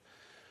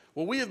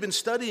Well, we have been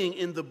studying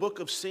in the book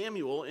of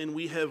Samuel, and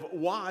we have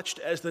watched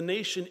as the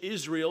nation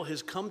Israel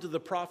has come to the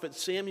prophet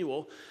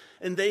Samuel,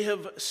 and they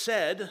have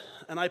said,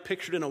 and I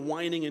pictured in a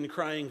whining and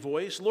crying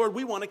voice, Lord,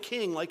 we want a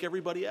king like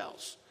everybody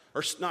else.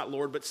 Or not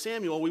Lord, but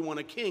Samuel, we want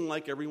a king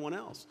like everyone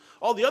else.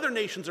 All the other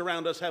nations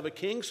around us have a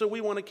king, so we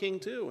want a king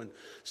too. And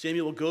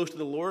Samuel goes to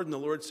the Lord, and the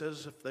Lord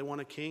says, if they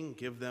want a king,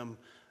 give them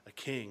a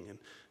king. And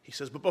he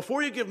says, but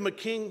before you give them a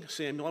king,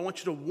 Samuel, I want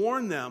you to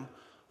warn them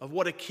of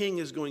what a king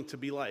is going to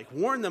be like.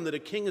 Warn them that a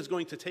king is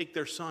going to take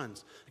their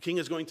sons. A king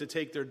is going to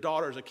take their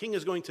daughters. A king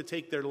is going to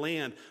take their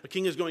land. A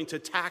king is going to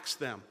tax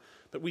them.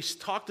 But we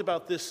talked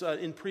about this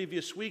in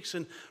previous weeks,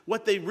 and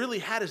what they really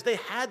had is they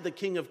had the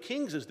King of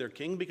Kings as their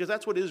king, because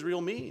that's what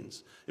Israel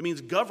means. It means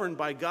governed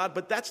by God,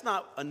 but that's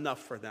not enough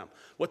for them.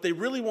 What they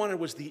really wanted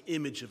was the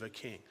image of a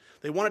king.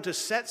 They wanted to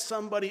set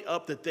somebody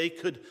up that they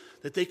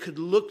could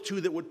look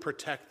to, that would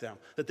protect them,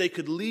 that they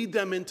could lead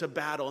them into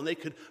battle, and they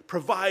could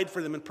provide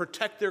for them and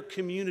protect their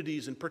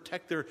communities and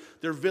protect their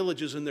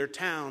villages and their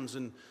towns.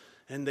 And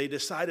they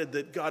decided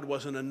that God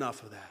wasn't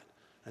enough of that.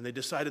 And they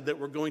decided that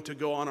we're going to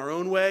go on our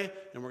own way,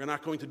 and we're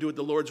not going to do it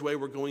the Lord's way.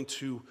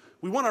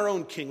 We want our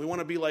own king. We want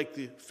to be like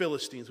the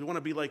Philistines. We want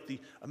to be like the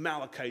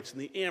Amalekites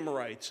and the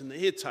Amorites and the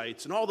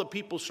Hittites and all the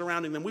people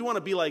surrounding them. We want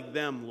to be like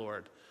them,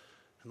 Lord.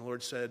 And the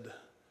Lord said,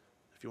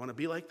 if you want to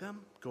be like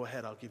them, go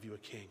ahead, I'll give you a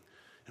king.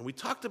 And we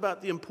talked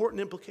about the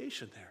important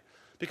implication there.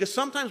 Because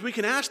sometimes we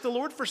can ask the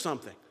Lord for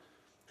something,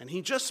 and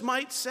he just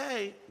might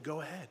say,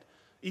 go ahead.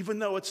 Even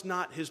though it's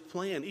not his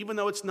plan, even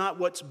though it's not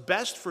what's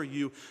best for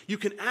you, you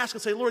can ask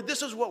and say, Lord,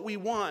 this is what we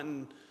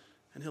want.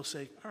 And he'll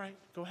say, all right,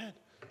 go ahead.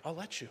 I'll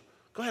let you.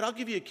 Go ahead, I'll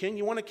give you a king.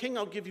 You want a king?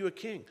 I'll give you a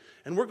king.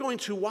 And we're going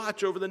to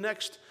watch over the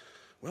next,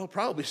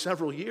 probably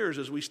several years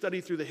as we study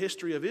through the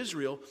history of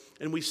Israel,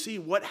 and we see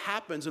what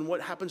happens and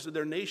what happens to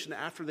their nation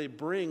after they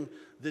bring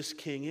this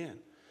king in.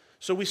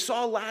 So we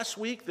saw last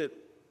week that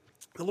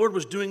the Lord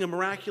was doing a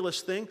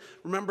miraculous thing.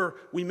 Remember,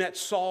 we met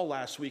Saul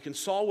last week, and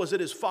Saul was at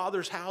his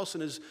father's house,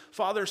 and his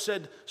father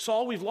said,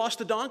 Saul, we've lost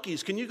the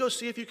donkeys. Can you go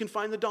see if you can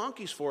find the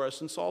donkeys for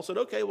us? And Saul said,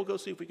 okay, we'll go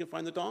see if we can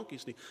find the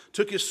donkeys. And he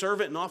took his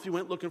servant, and off he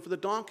went looking for the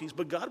donkeys.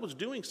 But God was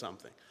doing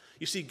something.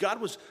 You see, God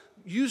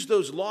used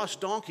those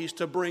lost donkeys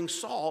to bring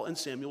Saul and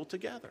Samuel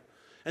together.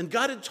 And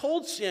God had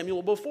told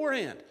Samuel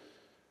beforehand.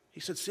 He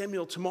said,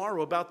 Samuel,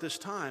 tomorrow about this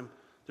time,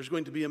 there's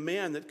going to be a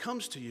man that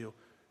comes to you,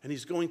 and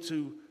he's going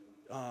to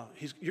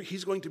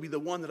be the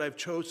one that I've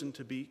chosen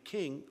to be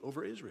king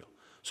over Israel.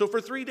 So for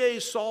 3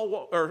 days, Saul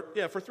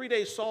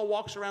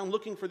walks around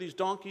looking for these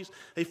donkeys.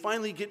 They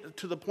finally get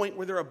to the point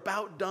where they're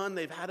about done.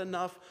 They've had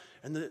enough.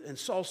 And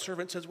Saul's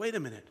servant says, wait a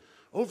minute.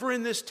 Over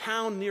in this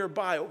town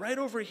nearby, right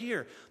over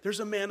here, there's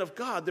a man of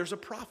God. There's a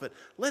prophet.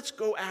 Let's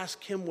go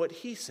ask him what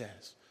he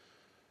says.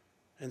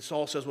 And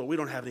Saul says, well, we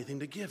don't have anything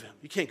to give him.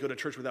 You can't go to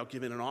church without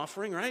giving an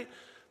offering, right?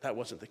 That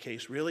wasn't the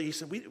case, really. He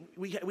said,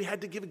 we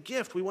had to give a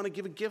gift. We want to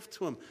give a gift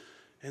to him.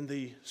 And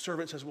the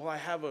servant says, well, I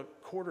have a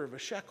quarter of a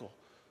shekel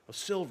of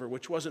silver,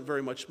 which wasn't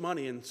very much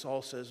money. And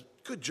Saul says,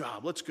 good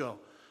job, let's go.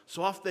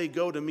 So off they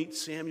go to meet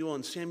Samuel,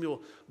 and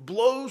Samuel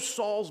blows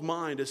Saul's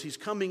mind as he's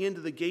coming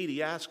into the gate.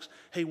 He asks,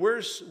 hey,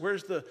 where's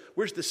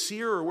the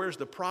seer or where's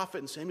the prophet?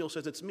 And Samuel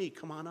says, it's me,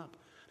 come on up.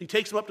 He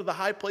takes him up to the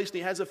high place, and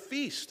he has a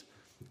feast.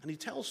 And he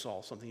tells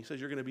Saul something. He says,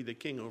 you're going to be the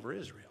king over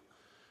Israel.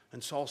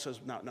 And Saul says,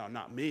 no,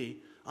 not me.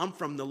 I'm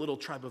from the little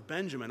tribe of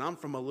Benjamin. I'm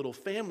from a little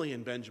family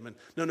in Benjamin.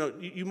 No,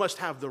 you must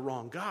have the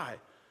wrong guy.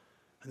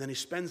 And then he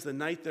spends the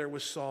night there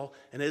with Saul.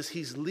 And as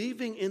he's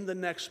leaving in the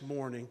next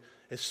morning,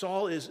 as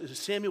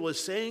Samuel is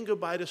saying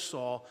goodbye to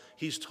Saul,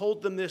 he's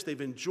told them this. They've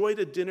enjoyed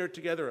a dinner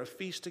together, a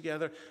feast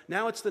together.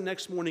 Now it's the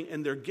next morning,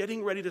 and they're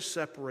getting ready to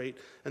separate.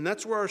 And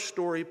that's where our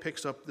story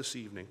picks up this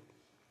evening.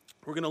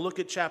 We're going to look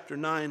at chapter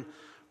 9,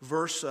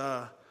 verse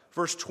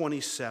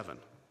 27.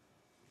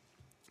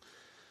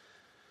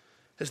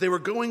 As they were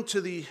going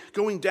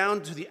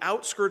down to the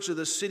outskirts of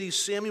the city,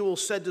 Samuel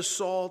said to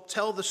Saul,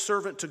 tell the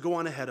servant to go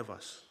on ahead of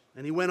us.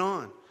 And he went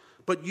on.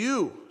 But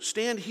you,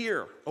 stand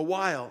here a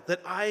while,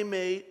 that I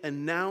may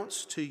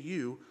announce to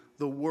you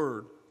the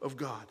word of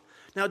God.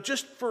 Now,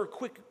 just for a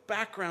quick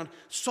background,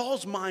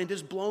 Saul's mind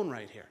is blown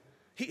right here.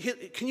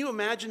 Can you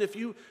imagine if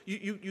you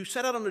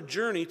set out on a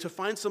journey to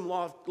find some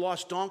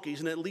lost donkeys,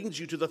 and it leads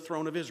you to the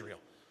throne of Israel?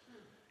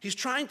 He's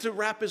trying to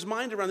wrap his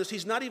mind around this.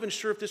 He's not even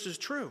sure if this is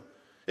true.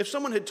 If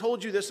someone had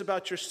told you this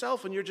about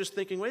yourself and you're just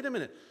thinking, wait a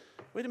minute,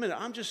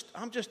 I'm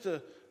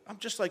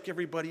just like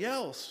everybody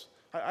else.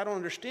 I don't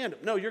understand.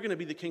 No, you're going to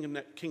be the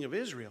king of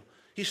Israel.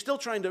 He's still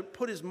trying to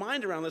put his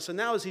mind around this, and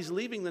now as he's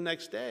leaving the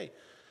next day,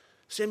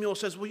 Samuel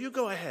says, well, you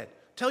go ahead.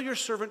 Tell your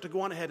servant to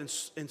go on ahead,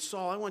 and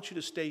Saul, I want you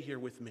to stay here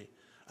with me.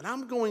 And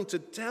I'm going to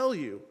tell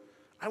you,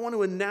 I want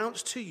to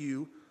announce to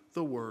you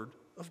the word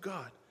of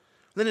God.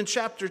 And then in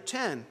chapter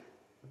 10,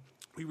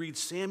 we read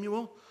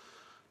Samuel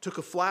took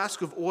a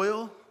flask of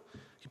oil,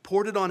 he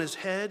poured it on his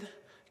head,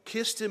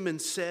 kissed him,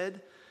 and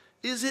said,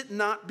 is it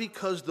not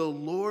because the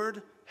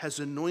Lord has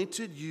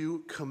anointed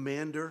you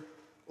commander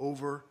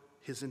over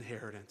his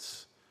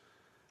inheritance?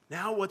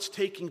 Now what's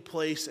taking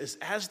place is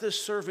as the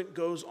servant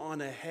goes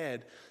on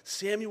ahead,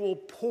 Samuel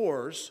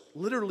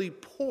literally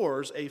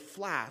pours a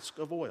flask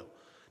of oil.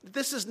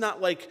 This is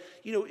not like,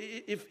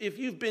 if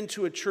you've been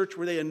to a church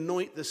where they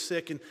anoint the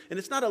sick and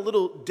it's not a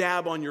little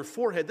dab on your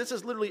forehead. This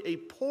is literally a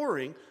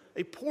pouring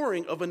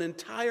of an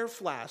entire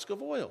flask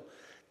of oil.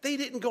 They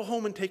didn't go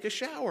home and take a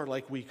shower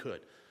like we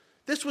could.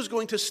 This was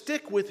going to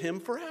stick with him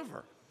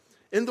forever.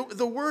 And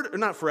the word, or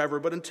not forever,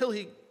 but until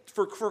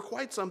for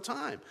quite some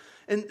time.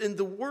 And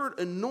the word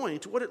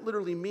anoint, what it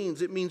literally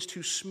means, it means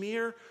to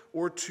smear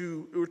or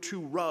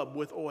to rub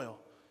with oil.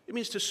 It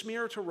means to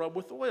smear or to rub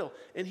with oil.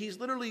 And he's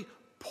literally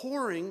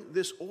pouring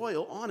this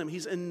oil on him.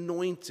 He's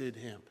anointed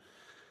him.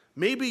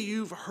 Maybe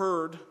you've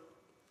heard,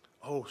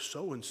 oh,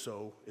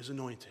 so-and-so is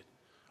anointed.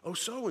 Oh,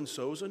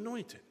 so-and-so is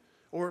anointed.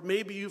 Or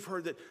maybe you've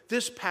heard that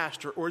this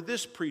pastor or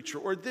this preacher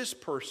or this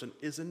person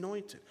is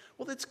anointed.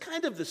 Well, it's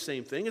kind of the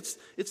same thing. It's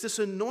this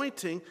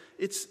anointing.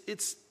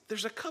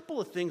 There's a couple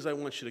of things I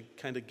want you to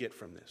kind of get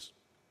from this.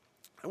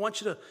 I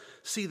want you to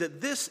see that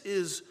this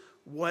is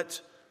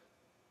what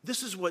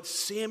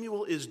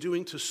Samuel is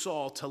doing to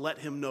Saul to let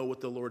him know what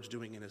the Lord's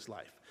doing in his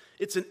life.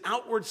 It's an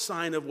outward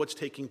sign of what's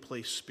taking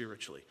place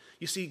spiritually.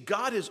 You see,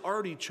 God has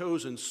already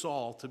chosen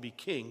Saul to be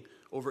king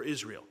over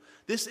Israel.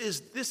 This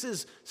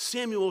is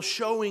Samuel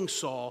showing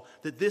Saul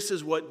that this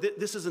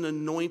is an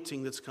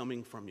anointing that's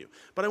coming from you.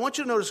 But I want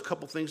you to notice a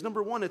couple things.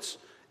 Number one, it's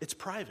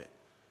private.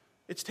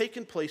 It's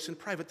taken place in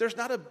private. There's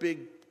not a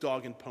big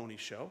dog and pony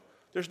show.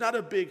 There's not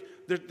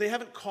they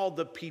haven't called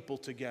the people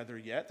together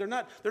yet. They're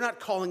not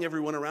calling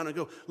everyone around and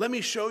go, let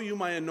me show you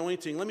my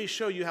anointing. Let me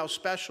show you how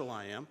special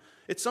I am.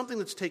 It's something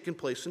that's taken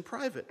place in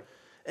private.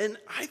 And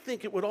I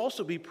think it would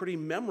also be pretty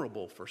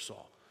memorable for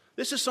Saul.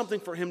 This is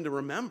something for him to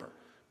remember.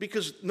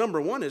 Because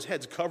number one, his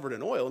head's covered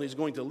in oil, and he's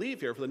going to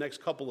leave here for the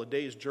next couple of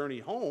days' journey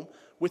home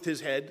with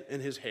his head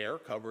and his hair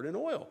covered in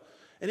oil.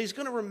 And he's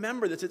going to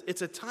remember that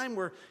it's a time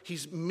where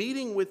he's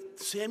meeting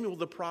with Samuel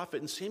the prophet,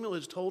 and Samuel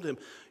has told him,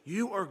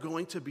 you are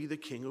going to be the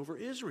king over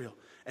Israel.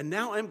 And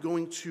now I'm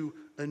going to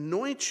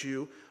anoint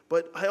you,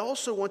 but I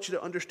also want you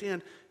to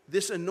understand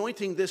this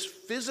anointing, this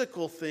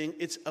physical thing,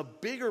 it's a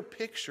bigger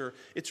picture.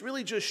 It's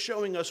really just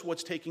showing us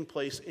what's taking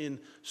place in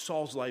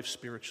Saul's life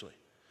spiritually.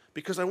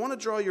 Because I want to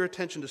draw your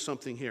attention to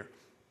something here.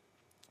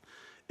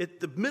 At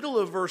the middle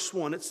of verse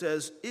 1, it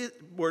says,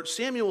 where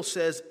Samuel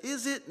says,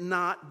 is it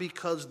not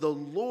because the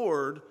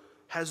Lord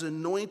has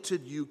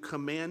anointed you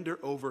commander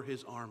over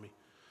his army?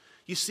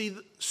 You see,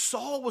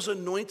 Saul was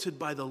anointed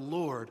by the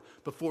Lord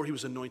before he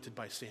was anointed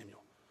by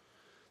Samuel.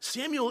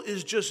 Samuel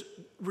is just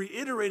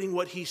reiterating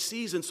what he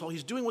sees in Saul.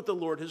 He's doing what the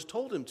Lord has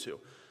told him to.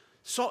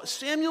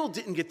 Samuel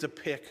didn't get to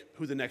pick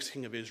who the next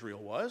king of Israel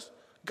was.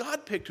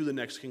 God picked who the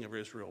next king of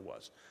Israel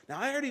was. Now,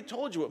 I already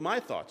told you what my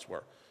thoughts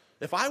were.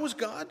 If I was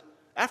God,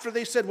 after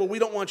they said, well, we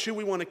don't want you,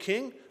 we want a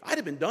king, I'd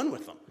have been done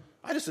with them.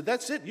 I just said,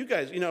 that's it. You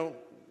guys,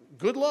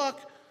 good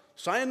luck.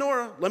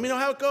 Sayonara. Let me know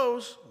how it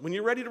goes. When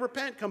you're ready to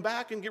repent, come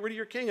back and get rid of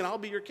your king, and I'll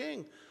be your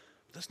king.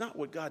 But that's not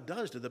what God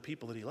does to the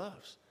people that he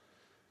loves.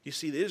 You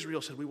see,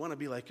 Israel said, we want to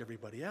be like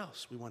everybody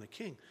else. We want a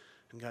king.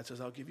 And God says,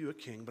 I'll give you a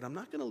king, but I'm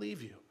not going to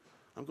leave you.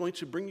 I'm going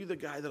to bring you the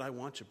guy that I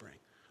want to bring.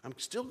 I'm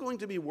still going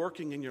to be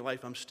working in your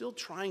life. I'm still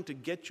trying to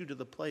get you to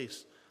the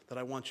place that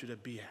I want you to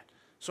be at.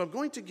 So I'm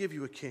going to give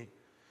you a king.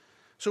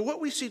 So what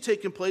we see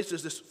taking place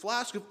is this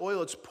flask of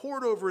oil, it's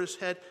poured over his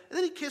head, and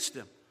then he kissed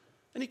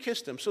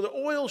him. So the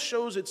oil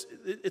shows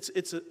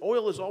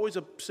oil is always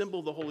a symbol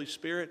of the Holy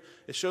Spirit.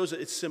 It shows that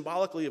it's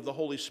symbolically of the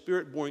Holy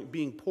Spirit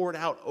being poured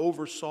out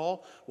over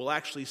Saul. We'll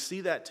actually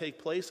see that take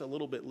place a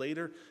little bit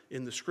later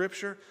in the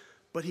scripture.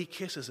 But he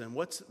kisses him.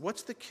 What's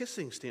the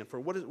kissing stand for?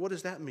 What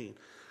does that mean?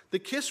 The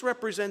kiss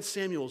represents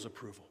Samuel's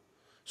approval.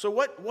 So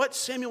what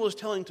Samuel is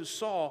telling to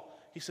Saul,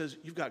 he says,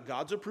 you've got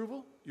God's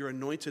approval. You're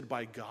anointed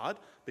by God.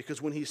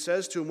 Because when he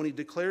says to him, when he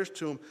declares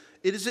to him,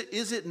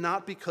 is it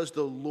not because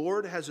the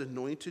Lord has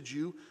anointed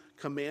you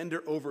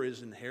commander over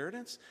his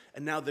inheritance?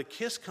 And now the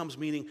kiss comes,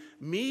 meaning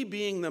me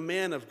being the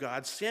man of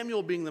God,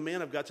 Samuel being the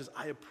man of God says,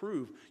 I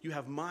approve. You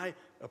have my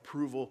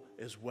approval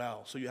as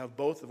well. So you have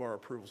both of our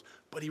approvals.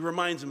 But he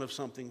reminds him of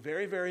something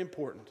very, very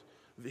important.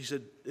 He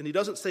said, and he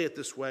doesn't say it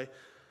this way,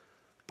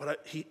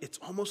 but it's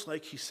almost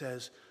like he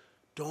says,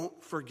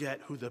 don't forget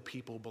who the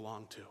people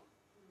belong to.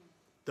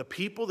 The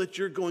people that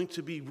you're going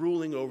to be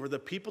ruling over, the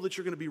people that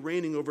you're going to be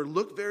reigning over,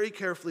 look very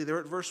carefully there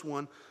at verse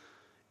 1.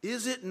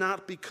 Is it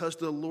not because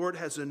the Lord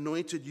has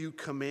anointed you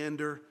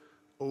commander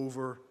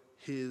over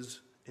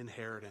his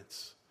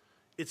inheritance?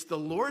 It's the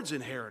Lord's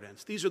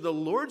inheritance. These are the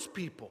Lord's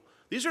people.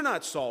 These are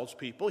not Saul's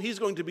people. He's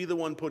going to be the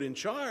one put in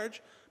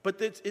charge. But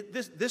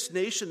this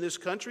nation, this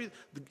country,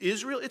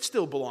 Israel, it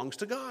still belongs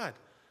to God.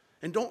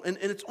 And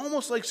it's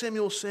almost like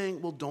Samuel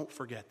saying, well, don't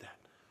forget that.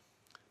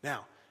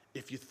 Now,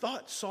 if you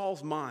thought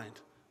Saul's mind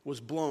was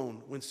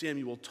blown when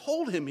Samuel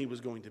told him he was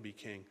going to be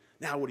king,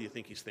 now what do you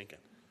think he's thinking?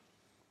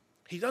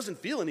 He doesn't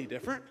feel any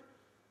different.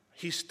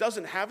 He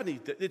doesn't have any,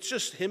 it's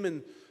just him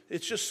and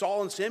It's just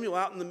Saul and Samuel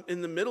out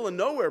in the middle of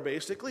nowhere,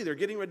 basically. They're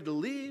getting ready to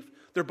leave.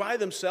 They're by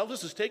themselves.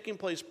 This is taking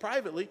place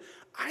privately.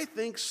 I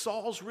think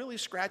Saul's really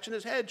scratching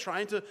his head,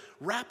 trying to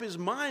wrap his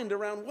mind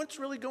around what's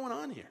really going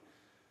on here.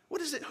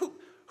 What is it? Who?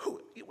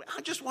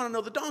 I just want to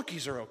know the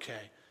donkeys are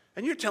okay.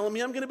 And you're telling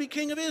me I'm going to be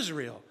king of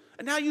Israel.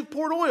 And now you've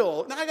poured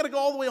oil. Now I got to go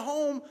all the way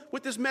home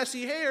with this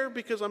messy hair,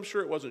 because I'm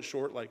sure it wasn't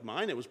short like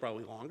mine. It was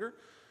probably longer.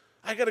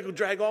 I got to go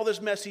drag all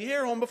this messy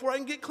hair home before I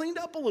can get cleaned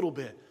up a little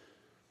bit.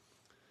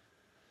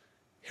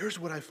 Here's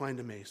what I find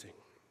amazing.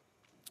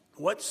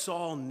 What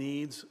Saul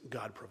needs,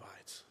 God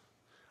provides.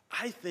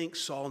 I think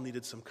Saul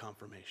needed some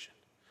confirmation.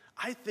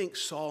 I think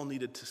Saul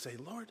needed to say,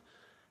 Lord,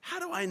 how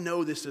do I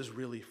know this is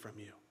really from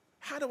you?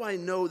 How do I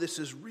know this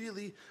is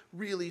really,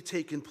 really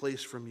taking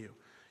place from you?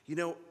 You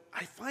know,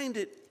 I find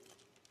it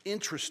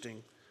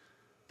interesting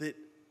that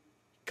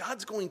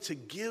God's going to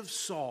give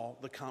Saul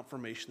the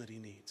confirmation that he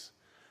needs.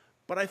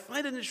 But I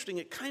find it interesting,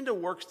 it kind of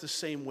works the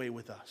same way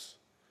with us.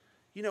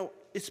 You know,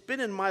 it's been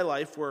in my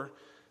life where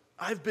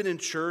I've been in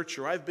church,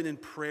 or I've been in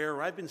prayer,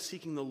 or I've been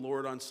seeking the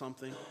Lord on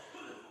something,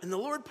 and the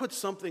Lord puts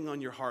something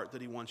on your heart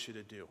that he wants you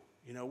to do.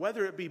 You know,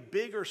 whether it be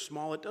big or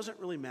small, it doesn't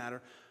really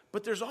matter.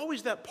 But there's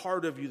always that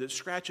part of you that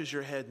scratches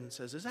your head and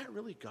says, is that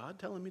really God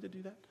telling me to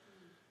do that?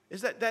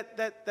 Is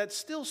that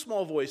still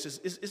small voice,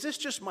 is this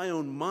just my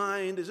own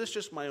mind? Is this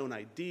just my own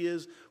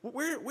ideas?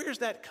 Where's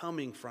that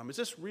coming from? Is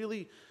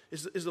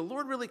the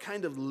Lord really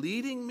kind of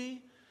leading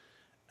me?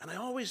 And I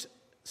always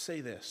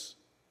say this,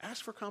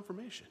 ask for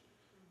confirmation.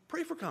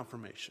 Pray for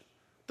confirmation.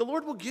 The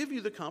Lord will give you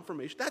the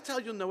confirmation. That's how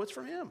you'll know it's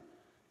from him.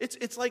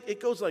 It's like,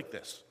 it goes like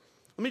this.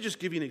 Let me just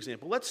give you an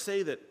example. Let's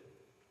say that,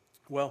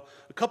 well,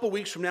 a couple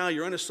weeks from now,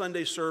 you're in a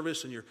Sunday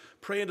service and you're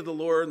praying to the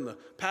Lord, and the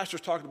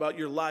pastor's talking about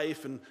your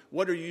life and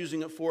what are you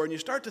using it for, and you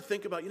start to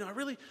think about, you know, I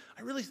really,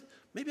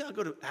 maybe I'll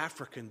go to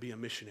Africa and be a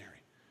missionary.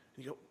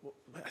 And you go, well,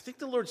 I think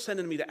the Lord's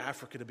sending me to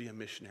Africa to be a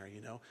missionary,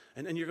 you know,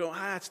 and you're going,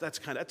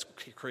 that's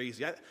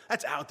crazy.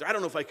 That's out there. I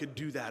don't know if I could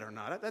do that or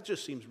not. That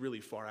just seems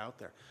really far out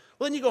there.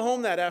 Well, then you go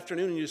home that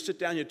afternoon and you sit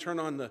down, you turn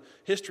on the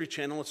History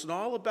Channel. It's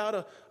all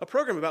about a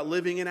program about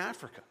living in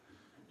Africa.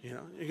 You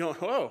know, you're going,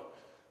 whoa.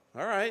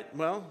 All right,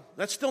 well,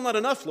 that's still not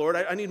enough, Lord.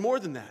 I need more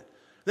than that.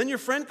 Then your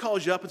friend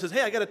calls you up and says,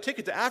 hey, I got a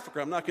ticket to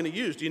Africa I'm not going to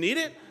use. Do you need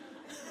it?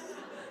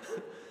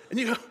 and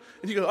you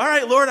go, all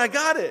right, Lord, I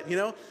got it. You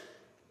know,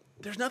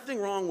 there's nothing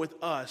wrong with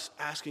us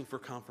asking for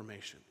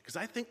confirmation, because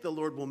I think the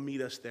Lord will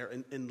meet us there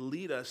and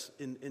lead us,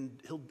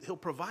 and he'll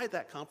provide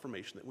that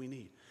confirmation that we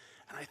need.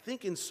 And I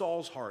think in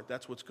Saul's heart,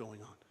 that's what's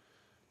going on.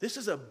 This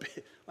is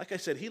like I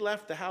said, he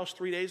left the house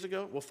 4 days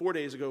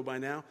ago by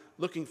now,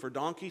 looking for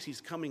donkeys. He's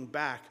coming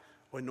back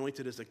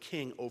anointed as a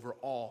king over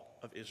all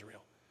of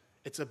Israel.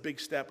 It's a big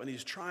step, and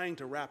he's trying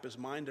to wrap his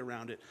mind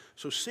around it.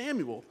 So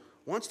Samuel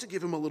wants to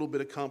give him a little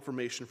bit of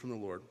confirmation from the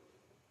Lord.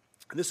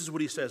 And this is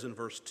what he says in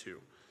verse 2.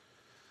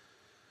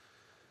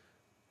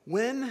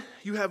 When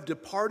you have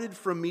departed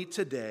from me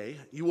today,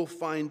 you will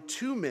find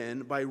 2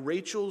 men by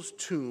Rachel's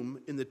tomb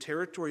in the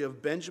territory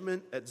of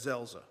Benjamin at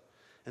Zelzah.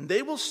 And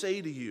they will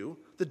say to you,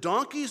 the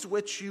donkeys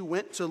which you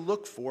went to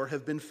look for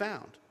have been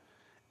found.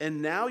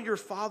 And now your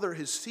father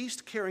has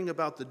ceased caring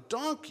about the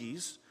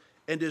donkeys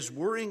and is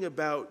worrying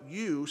about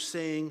you,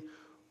 saying,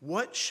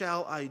 what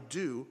shall I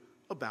do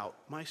about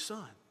my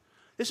son?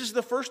 This is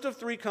the first of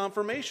 3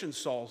 confirmations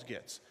Saul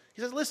gets.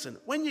 He says, listen,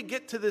 when you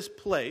get to this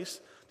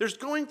place, there's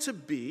going to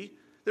be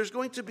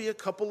a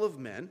couple of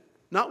men,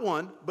 not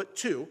 1, but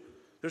 2.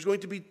 There's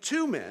going to be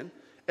 2 men,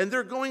 and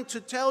they're going to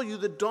tell you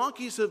the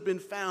donkeys have been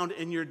found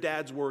and your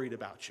dad's worried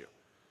about you.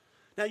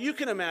 Now you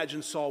can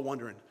imagine Saul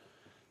wondering,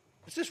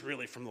 is this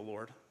really from the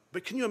Lord?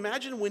 But can you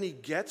imagine when he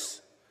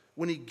gets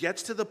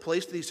to the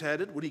place that he's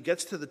headed, when he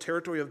gets to the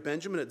territory of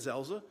Benjamin at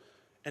Zelzah,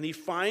 and he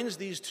finds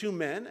these 2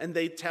 men, and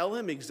they tell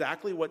him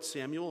exactly what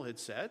Samuel had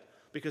said,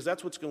 because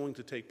that's what's going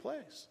to take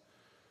place.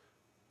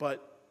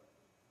 But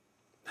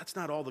that's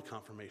not all the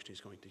confirmation he's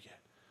going to get.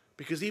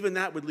 Because even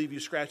that would leave you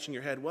scratching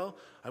your head. Well,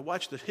 I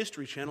watched the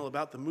History Channel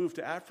about the move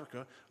to Africa,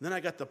 and then I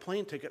got the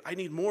plane ticket. I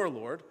need more,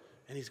 Lord.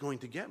 And he's going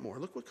to get more.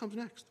 Look what comes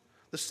next.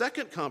 The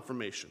second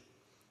confirmation,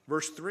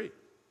 verse 3.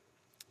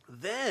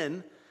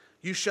 Then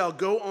you shall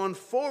go on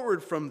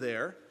forward from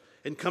there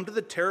and come to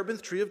the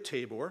terebinth tree of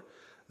Tabor.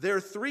 There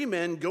 3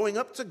 men going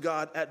up to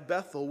God at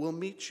Bethel will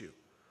meet you.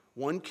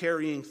 1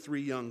 carrying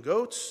 3 young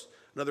goats,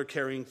 another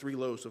carrying 3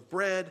 loaves of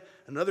bread,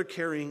 another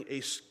carrying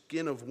a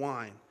skin of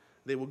wine.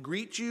 They will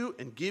greet you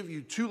and give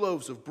you 2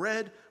 loaves of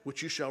bread,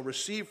 which you shall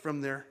receive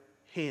from their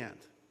hand.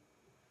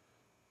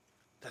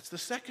 That's the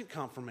second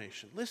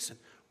confirmation. Listen,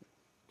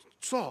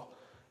 Saul,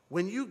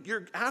 when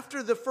you're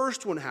after the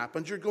first one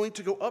happens, you're going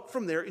to go up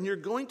from there and you're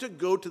going to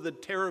go to the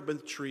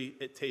terebinth tree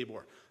at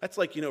Tabor. That's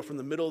like, from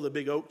the middle of the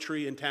big oak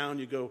tree in town,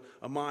 you go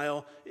a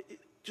mile.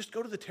 Just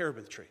go to the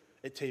terebinth tree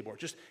at Tabor.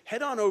 Just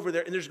head on over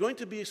there, and there's going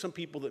to be some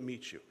people that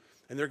meet you.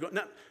 And they're going,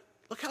 now,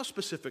 look how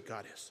specific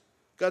God is.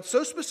 God's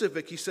so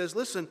specific, he says,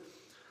 listen,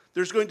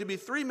 there's going to be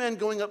 3 men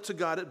going up to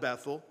God at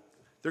Bethel.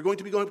 They're going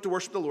to be going up to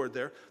worship the Lord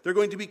there. They're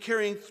going to be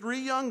carrying 3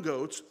 young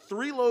goats,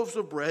 3 loaves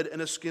of bread,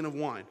 and a skin of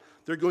wine.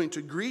 They're going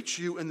to greet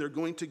you, and they're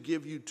going to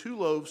give you 2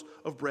 loaves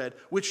of bread,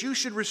 which you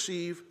should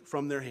receive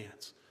from their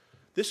hands.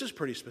 This is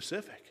pretty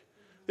specific.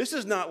 This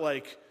is not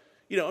like,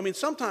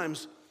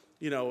 sometimes,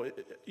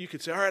 you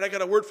could say, all right, I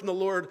got a word from the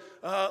Lord.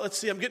 Let's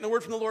see, I'm getting a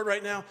word from the Lord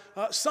right now.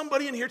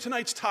 Somebody in here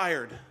tonight's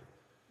tired.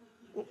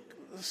 Well,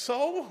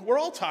 so we're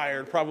all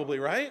tired probably,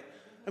 right?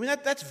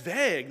 That's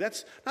vague.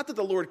 That's not that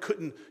the Lord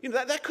couldn't,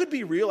 that could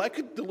be real.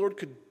 The Lord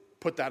could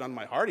put that on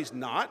my heart. He's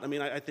not.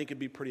 I think it'd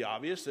be pretty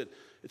obvious that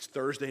it's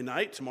Thursday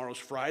night, tomorrow's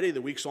Friday,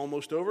 the week's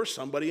almost over.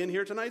 Somebody in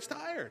here tonight's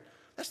tired.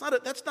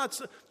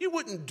 You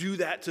wouldn't do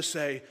that to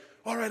say,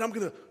 all right, I'm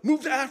going to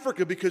move to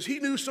Africa because he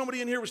knew somebody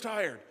in here was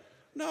tired.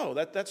 No,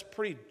 that's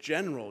pretty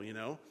general,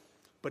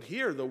 But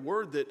here, the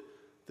word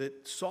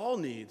that Saul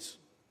needs,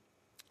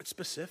 it's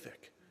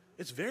specific.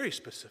 It's very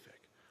specific.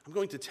 I'm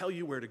going to tell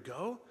you where to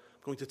go.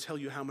 I'm going to tell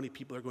you how many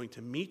people are going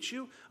to meet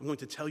you. I'm going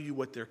to tell you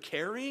what they're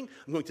carrying.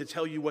 I'm going to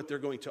tell you what they're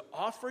going to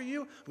offer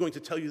you. I'm going to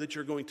tell you that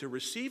you're going to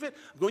receive it.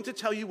 I'm going to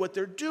tell you what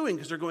they're doing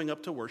because they're going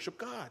up to worship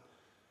God.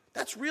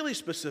 That's really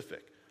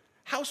specific.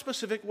 How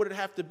specific would it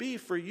have to be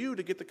for you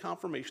to get the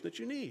confirmation that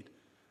you need?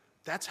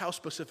 That's how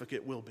specific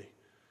it will be.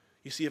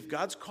 You see, if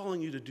God's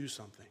calling you to do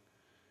something,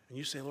 and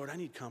you say, Lord, I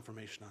need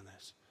confirmation on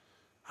this.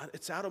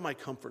 It's out of my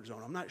comfort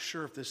zone. I'm not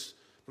sure if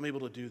I'm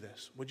able to do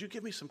this. Would you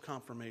give me some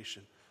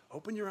confirmation?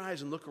 Open your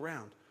eyes and look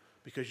around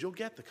because you'll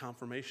get the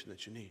confirmation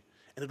that you need.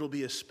 And it'll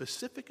be as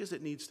specific as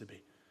it needs to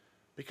be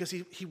because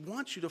he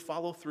wants you to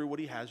follow through what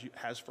he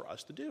has for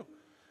us to do.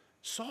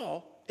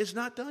 Saul is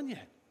not done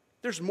yet.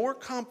 There's more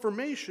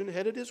confirmation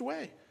headed his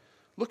way.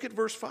 Look at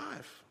verse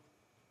 5.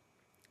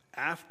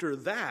 After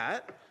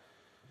that,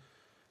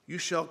 you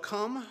shall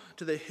come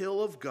to the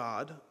hill of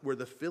God where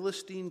the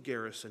Philistine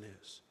garrison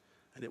is.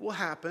 And it will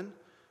happen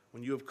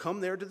when you have come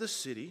there to the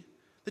city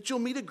that you'll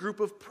meet a group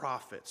of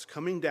prophets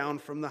coming down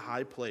from the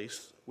high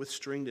place with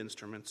stringed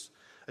instruments,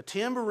 a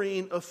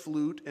tambourine, a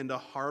flute, and a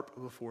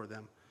harp before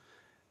them.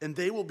 And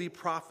they will be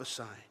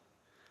prophesying.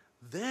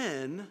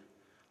 Then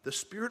the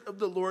Spirit of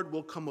the Lord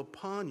will come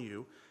upon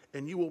you,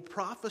 and you will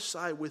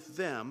prophesy with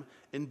them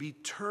and be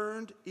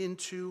turned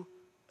into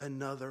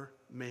another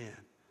man.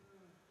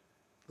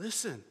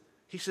 Listen,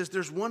 he says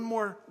there's one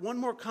more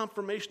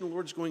confirmation the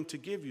Lord's going to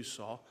give you,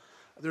 Saul.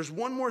 There's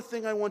one more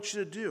thing I want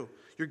you to do.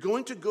 You're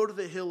going to go to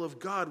the hill of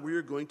God where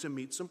you're going to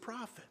meet some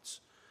prophets.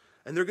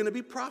 And they're going to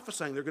be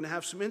prophesying. They're going to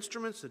have some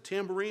instruments, a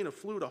tambourine, a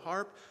flute, a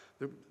harp.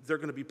 They're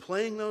going to be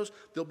playing those.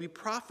 They'll be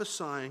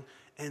prophesying.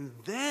 And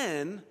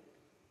then,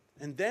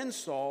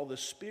 Saul, the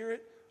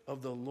Spirit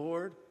of the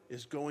Lord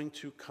is going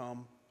to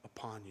come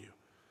upon you.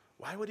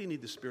 Why would he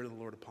need the Spirit of the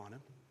Lord upon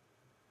him?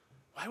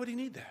 Why would he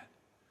need that?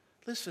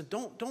 Listen,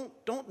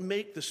 don't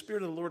make the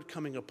Spirit of the Lord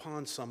coming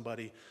upon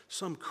somebody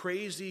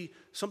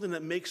something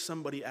that makes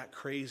somebody act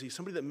crazy,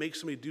 somebody that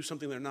makes somebody do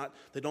something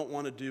they don't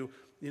want to do.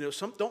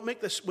 Don't make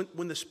this,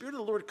 when the Spirit of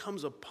the Lord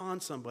comes upon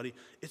somebody,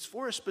 it's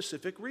for a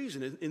specific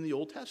reason in the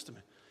Old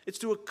Testament. It's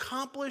to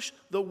accomplish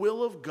the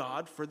will of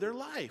God for their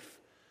life.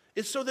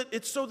 It's so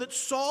that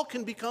Saul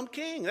can become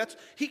king.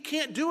 He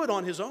can't do it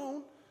on his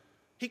own.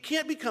 He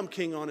can't become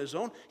king on his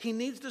own. He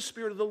needs the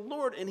Spirit of the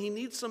Lord, and he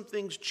needs some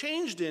things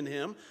changed in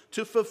him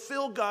to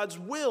fulfill God's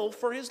will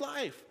for his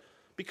life.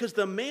 Because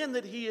the man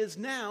that he is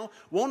now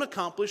won't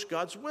accomplish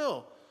God's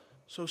will.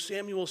 So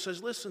Samuel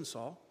says, listen,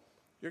 Saul,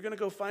 you're going to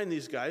go find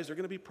these guys. They're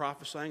going to be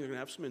prophesying. They're going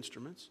to have some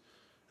instruments.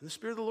 And the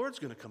Spirit of the Lord's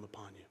going to come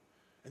upon you.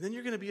 And then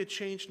you're going to be a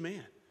changed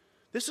man.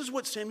 This is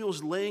what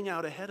Samuel's laying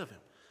out ahead of him.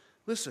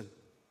 Listen,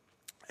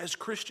 as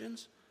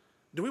Christians,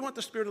 do we want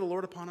the Spirit of the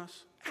Lord upon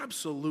us?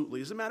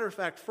 Absolutely. As a matter of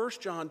fact, 1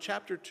 John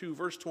chapter 2,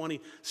 verse 20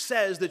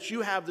 says that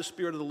you have the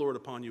Spirit of the Lord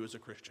upon you as a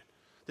Christian.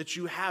 That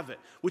you have it,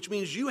 which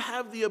means you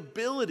have the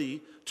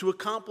ability to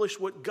accomplish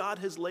what God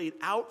has laid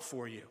out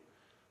for you.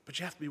 But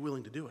you have to be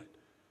willing to do it.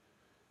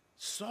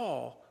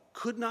 Saul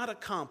could not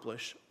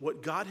accomplish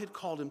what God had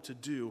called him to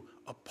do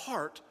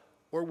apart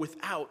or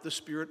without the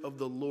Spirit of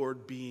the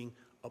Lord being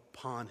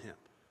upon him.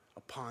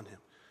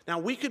 Now,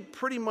 we could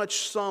pretty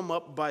much sum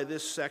up by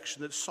this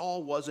section that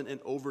Saul wasn't an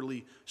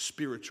overly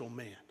spiritual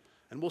man.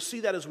 And we'll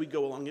see that as we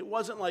go along. It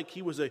wasn't like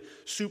he was a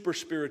super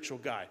spiritual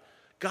guy.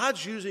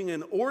 God's using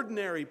an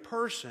ordinary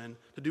person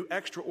to do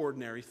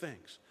extraordinary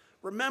things.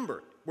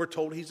 Remember, we're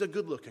told he's a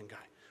good-looking guy.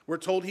 We're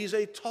told he's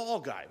a tall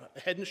guy,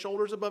 head and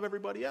shoulders above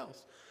everybody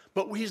else.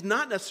 But he's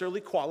not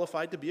necessarily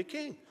qualified to be a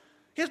king.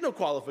 He has no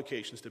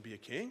qualifications to be a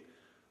king,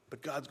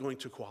 but God's going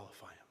to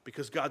qualify him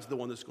because God's the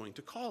one that's going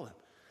to call him.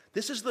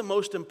 This is the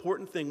most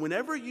important thing.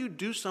 Whenever you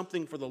do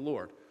something for the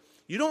Lord,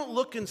 you don't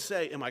look and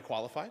say, am I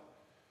qualified?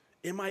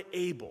 Am I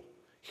able?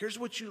 Here's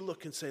what you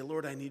look and say,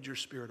 Lord, I need your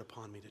Spirit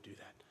upon me to do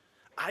that.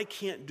 I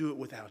can't do it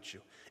without you.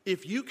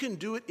 If you can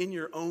do it in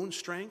your own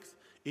strength,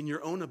 in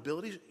your own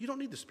abilities, you don't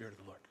need the Spirit of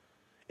the Lord.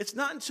 It's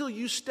not until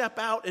you step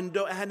out and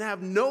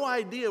have no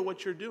idea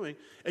what you're doing,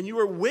 and you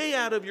are way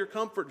out of your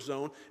comfort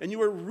zone, and you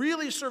are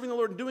really serving the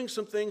Lord and doing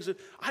some things that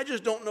I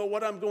just don't know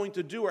what I'm going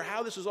to do or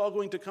how this is all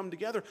going to come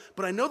together.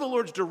 But I know the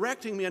Lord's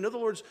directing me. I know the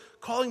Lord's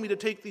calling me to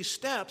take these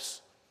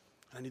steps.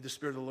 And I need the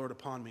Spirit of the Lord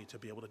upon me to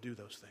be able to do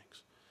those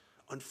things.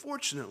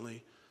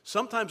 Unfortunately,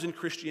 sometimes in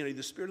Christianity,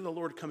 the Spirit of the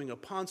Lord coming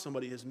upon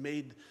somebody has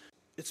made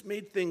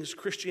things,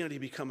 Christianity,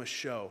 become a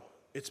show.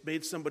 It's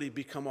made somebody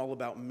become all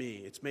about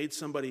me. It's made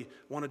somebody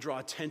want to draw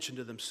attention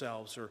to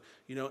themselves. Or,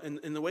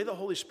 and the way the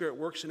Holy Spirit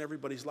works in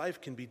everybody's life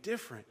can be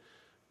different.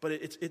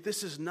 But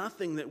this is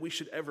nothing that we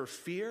should ever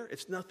fear.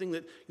 It's nothing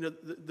that,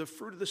 the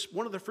fruit of this,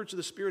 one of the fruits of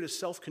the Spirit is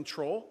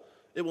self-control.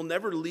 It will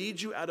never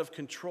lead you out of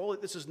control.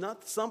 This is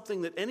not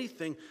something that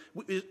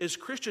as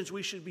Christians,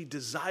 we should be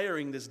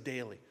desiring this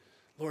daily.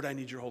 Lord, I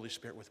need your Holy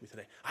Spirit with me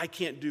today. I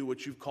can't do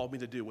what you've called me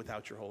to do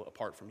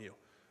apart from you.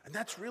 And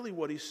that's really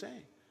what he's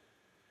saying.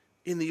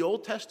 In the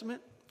Old Testament,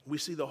 we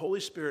see the Holy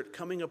Spirit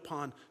coming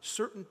upon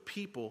certain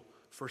people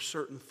for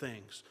certain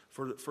things,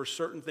 for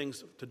certain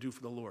things to do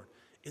for the Lord.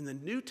 In the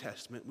New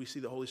Testament, we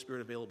see the Holy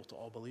Spirit available to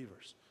all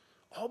believers.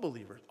 All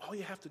believers. All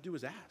you have to do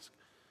is ask.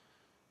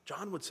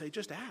 John would say,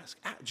 just ask.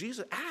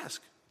 Jesus,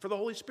 ask for the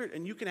Holy Spirit,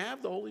 and you can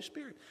have the Holy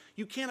Spirit.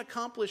 You can't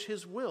accomplish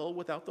his will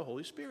without the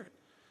Holy Spirit.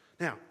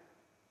 Now,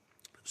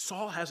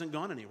 Saul hasn't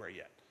gone anywhere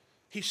yet.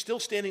 He's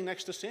still standing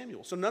next to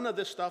Samuel. So none of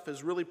this stuff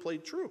has really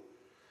played true.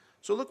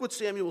 So look what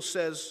Samuel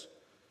says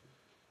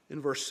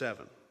in verse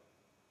 7.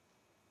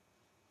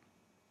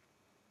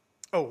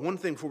 Oh, one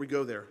thing before we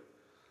go there.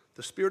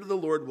 The Spirit of the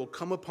Lord will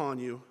come upon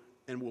you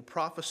and will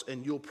prophesy,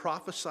 and you'll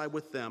prophesy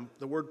with them.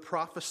 The word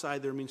prophesy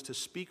there means to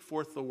speak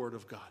forth the word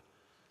of God.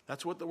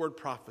 That's what the word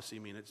prophecy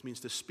means. It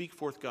means to speak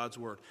forth God's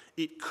word.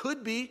 It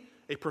could be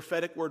a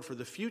prophetic word for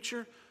the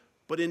future,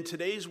 but in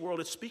today's world,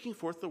 it's speaking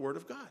forth the word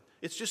of God.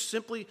 It's just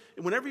simply,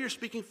 whenever you're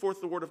speaking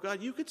forth the word of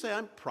God, you could say,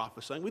 I'm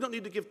prophesying. We don't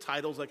need to give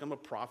titles like I'm a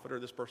prophet or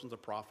this person's a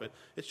prophet.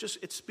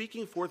 It's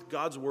speaking forth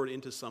God's word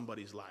into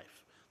somebody's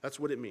life. That's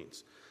what it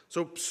means.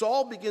 So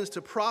Saul begins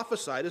to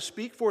prophesy, to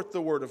speak forth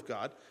the word of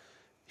God.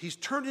 He's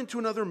turned into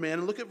another man.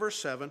 And look at verse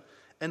 7.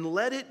 And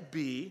let it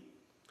be,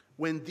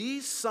 when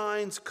these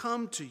signs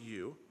come to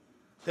you,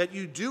 that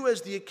you do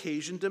as the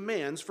occasion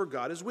demands, for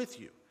God is with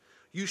you.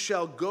 You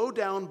shall go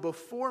down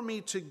before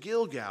me to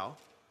Gilgal,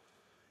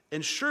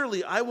 and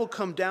surely I will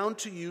come down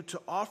to you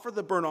to offer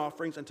the burnt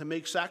offerings and to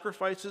make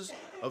sacrifices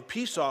of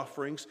peace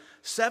offerings.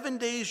 7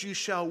 days you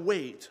shall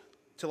wait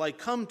till I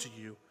come to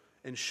you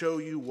and show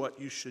you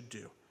what you should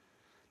do.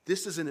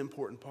 This is an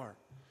important part.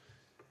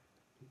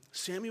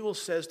 Samuel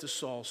says to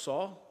Saul,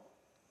 Saul,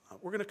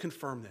 we're going to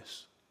confirm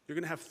this. You're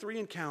going to have 3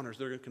 encounters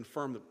that are going to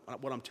confirm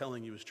that what I'm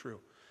telling you is true.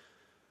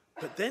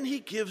 But then he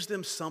gives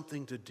them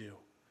something to do.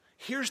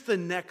 Here's the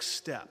next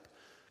step.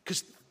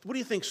 Because what do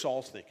you think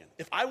Saul's thinking?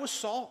 If I was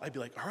Saul, I'd be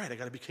like, all right, I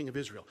got to be king of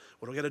Israel.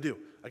 What do I got to do?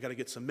 I got to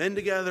get some men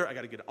together. I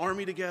got to get an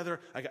army together.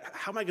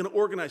 How am I going to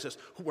organize this?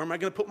 Where am I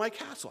going to put my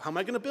castle? How am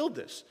I going to build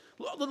this?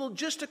 A little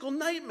logistical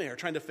nightmare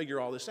trying to figure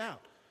all this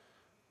out.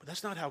 But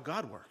that's not how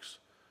God works.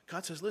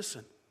 God says,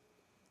 listen,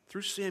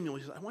 through Samuel,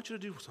 he says, I want you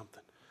to do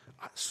something.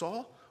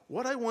 Saul,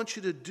 what I want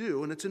you to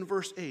do, and it's in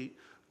verse 8,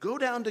 go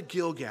down to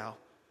Gilgal.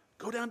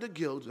 Go down to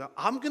Gilgal.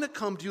 I'm going to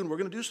come to you, and we're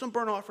going to do some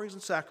burnt offerings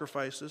and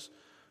sacrifices,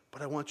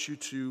 but I want you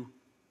to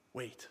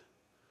wait.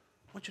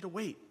 I want you to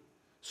wait.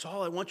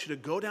 Saul, I want you to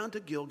go down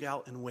to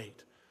Gilgal and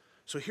wait.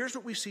 So here's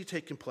what we see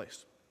taking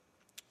place.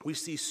 We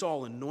see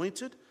Saul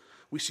anointed.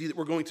 We see that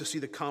we're going to see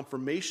the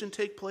confirmation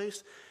take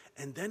place.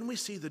 And then we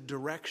see the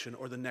direction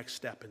or the next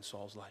step in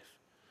Saul's life.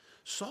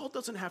 Saul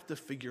doesn't have to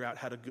figure out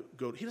how to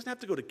go. He doesn't have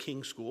to go to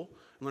king school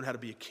and learn how to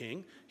be a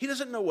king. He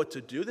doesn't know what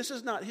to do.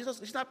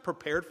 He's not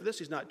prepared for this.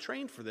 He's not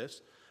trained for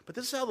this. But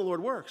this is how the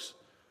Lord works.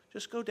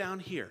 Just go down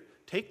here.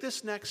 Take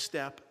this next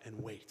step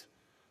and wait.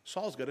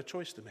 Saul's got a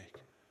choice to make.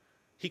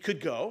 He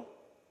could go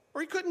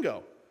or he couldn't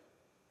go.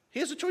 He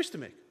has a choice to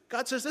make.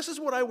 God says, this is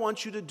what I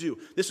want you to do.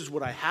 This is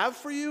what I have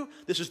for you.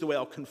 This is the way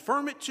I'll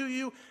confirm it to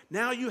you.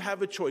 Now you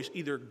have a choice.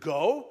 Either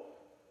go,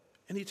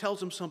 and he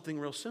tells him something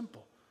real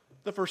simple.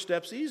 The first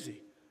step's easy.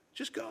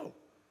 Just go.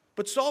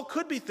 But Saul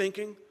could be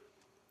thinking,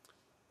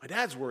 my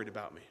dad's worried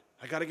about me.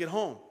 I got to get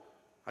home.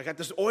 I got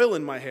this oil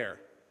in my hair.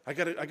 I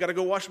got to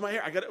go wash my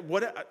hair.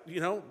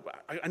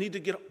 I need to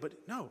get. But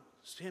no,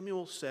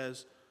 Samuel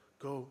says,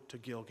 go to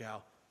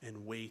Gilgal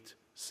and wait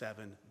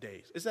 7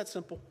 days. Is that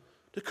simple?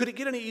 Could it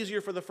get any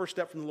easier for the first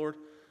step from the Lord?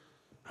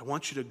 I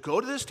want you to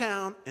go to this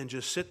town and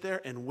just sit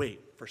there and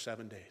wait for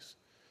 7 days.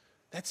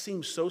 That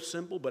seems so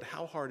simple, but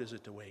how hard is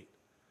it to wait?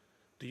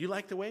 Do you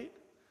like to wait?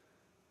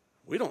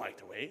 We don't like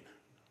to wait.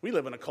 We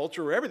live in a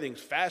culture where everything's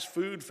fast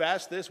food,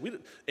 fast this.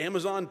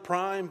 Amazon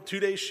Prime,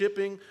 2-day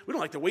shipping. We don't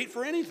like to wait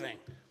for anything.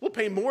 We'll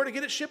pay more to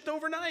get it shipped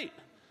overnight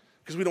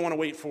because we don't want to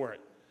wait for it.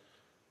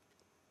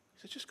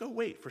 He said, just go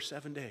wait for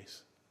 7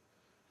 days.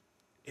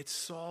 It's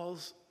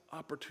Saul's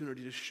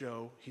opportunity to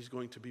show he's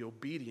going to be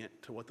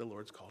obedient to what the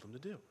Lord's called him to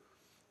do.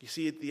 You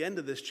see, at the end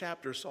of this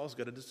chapter, Saul's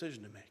got a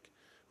decision to make.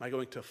 Am I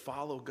going to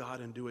follow God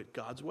and do it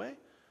God's way,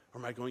 or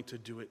am I going to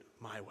do it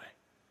my way?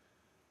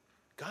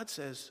 God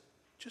says,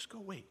 just go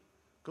wait.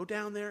 Go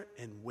down there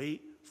and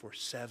wait for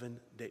 7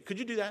 days. Could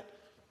you do that?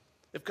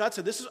 If God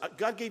said,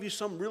 God gave you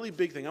some really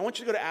big thing. I want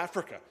you to go to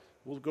Africa.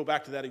 We'll go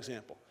back to that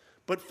example.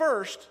 But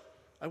first,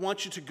 I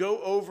want you to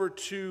go over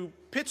to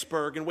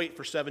Pittsburgh and wait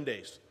for 7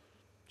 days.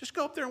 Just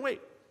go up there and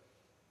wait.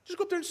 Just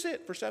go up there and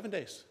sit for 7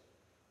 days.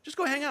 Just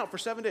go hang out for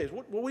 7 days.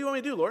 What do you want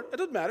me to do, Lord? It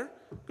doesn't matter.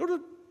 Go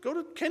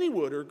to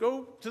Kennywood or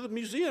go to the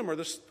museum or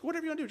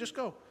whatever you want to do. Just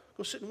go.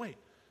 Go sit and wait.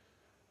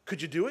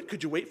 Could you do it?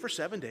 Could you wait for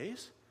 7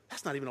 days?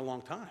 That's not even a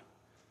long time.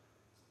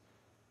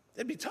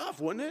 That'd be tough,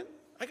 wouldn't it?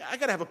 I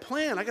got to have a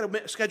plan. I got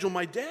to schedule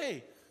my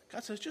day.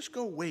 God says, just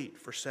go wait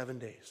for 7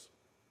 days.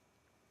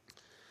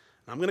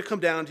 I'm going to come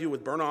down to you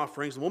with burnt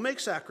offerings, and we'll make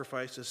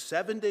sacrifices.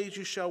 7 days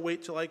you shall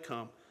wait till I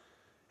come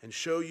and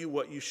show you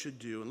what you should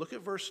do. And look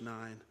at verse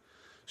 9.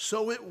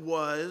 So it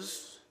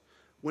was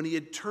when he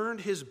had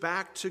turned his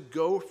back to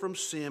go from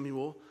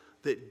Samuel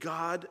that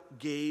God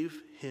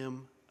gave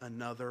him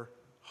another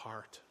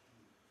heart.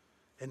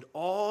 And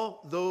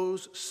all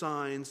those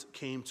signs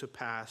came to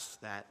pass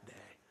that day.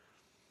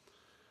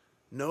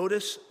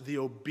 Notice the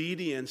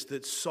obedience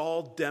that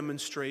Saul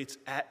demonstrates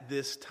at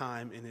this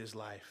time in his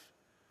life.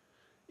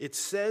 It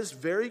says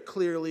very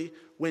clearly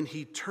when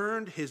he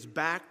turned his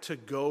back to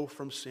go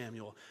from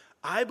Samuel.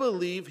 I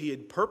believe he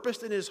had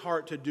purposed in his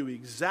heart to do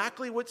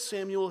exactly what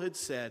Samuel had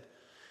said.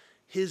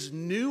 His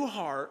new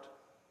heart,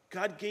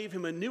 God gave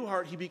him a new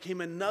heart. He became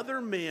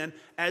another man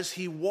as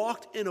he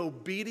walked in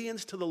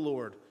obedience to the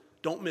Lord.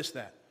 Don't miss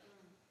that.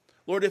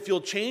 Lord, if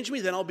you'll change me,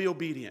 then I'll be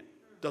obedient.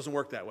 Doesn't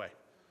work that way.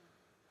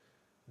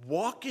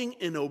 Walking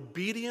in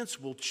obedience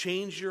will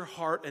change your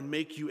heart and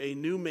make you a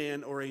new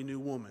man or a new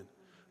woman.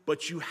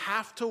 But you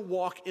have to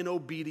walk in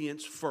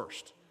obedience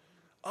first.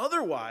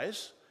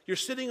 Otherwise, you're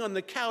sitting on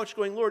the couch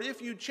going, Lord,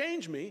 if you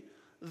change me,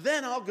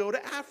 then I'll go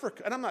to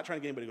Africa. And I'm not trying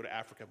to get anybody to go to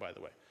Africa, by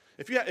the way.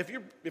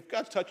 If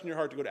God's touching your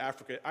heart to go to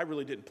Africa, I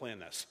really didn't plan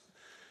this.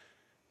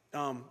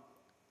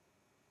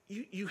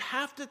 You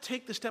have to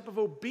take the step of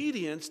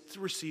obedience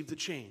to receive the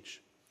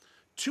change.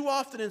 Too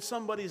often in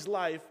somebody's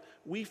life,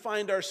 we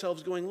find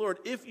ourselves going, Lord,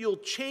 if you'll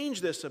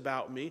change this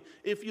about me,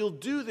 if you'll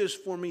do this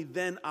for me,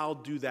 then I'll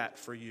do that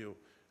for you.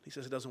 He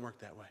says it doesn't work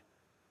that way.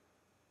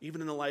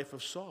 Even in the life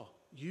of Saul,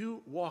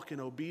 you walk in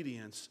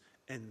obedience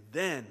and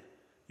then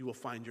you will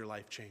find your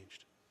life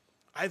changed.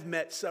 I've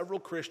met several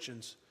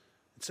Christians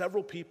and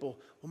several people,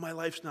 well, my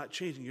life's not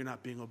changing. You're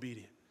not being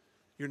obedient.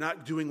 You're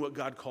not doing what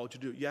God called you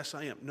to do. Yes,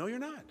 I am. No, you're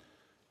not.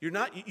 You're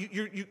not.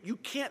 You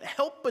can't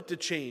help but to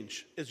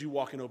change as you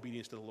walk in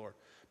obedience to the Lord.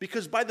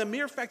 Because by the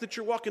mere fact that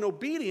you're walking in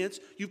obedience,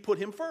 you've put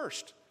him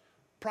first.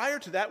 Prior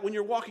to that, when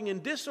you're walking in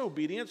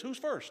disobedience, who's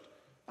first?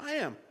 I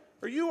am,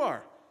 or you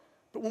are.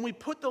 But when we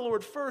put the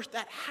Lord first,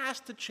 that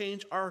has to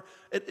change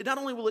not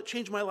only will it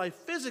change my life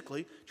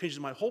physically, it changes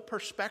my whole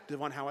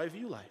perspective on how I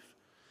view life.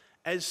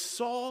 As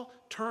Saul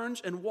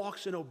turns and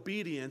walks in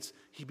obedience,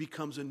 he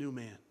becomes a new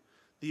man.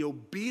 The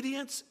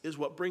obedience is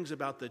what brings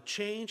about the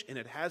change, and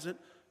it hasn't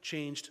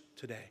changed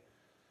today.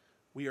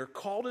 We are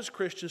called as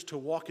Christians to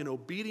walk in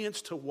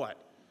obedience to what?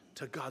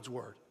 To God's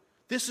word.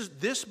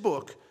 This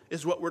book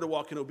is what we're to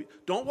walk in obedience.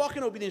 Don't walk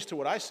in obedience to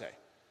what I say,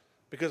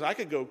 because I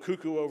could go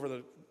cuckoo over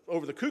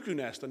the cuckoo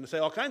nest and say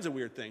all kinds of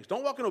weird things.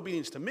 Don't walk in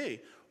obedience to me.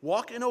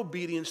 Walk in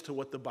obedience to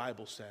what the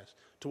Bible says,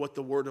 to what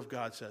the Word of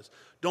God says.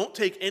 Don't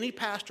take any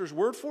pastor's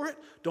word for it.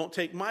 Don't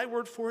take my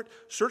word for it.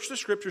 Search the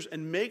Scriptures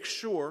and make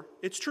sure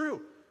it's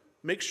true.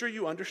 Make sure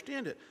you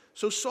understand it.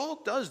 So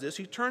Saul does this.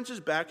 He turns his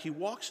back. He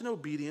walks in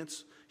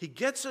obedience. He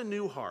gets a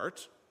new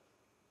heart.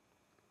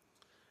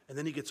 And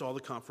then he gets all the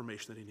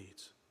confirmation that he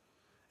needs.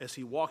 As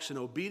he walks in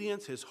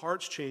obedience, his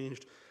heart's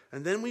changed.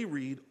 And then we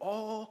read,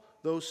 all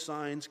those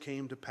signs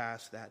came to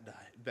pass that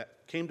day.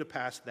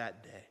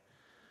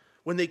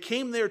 When they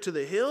came there to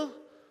the hill,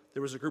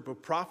 there was a group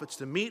of prophets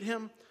to meet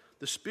him.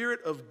 The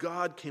Spirit of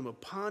God came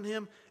upon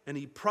him, and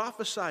he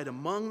prophesied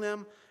among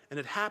them. And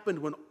it happened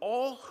when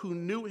all who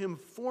knew him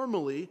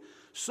formerly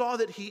saw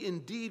that he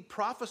indeed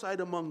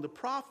prophesied among the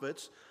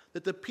prophets,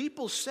 that the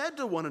people said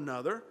to one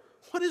another,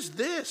 what is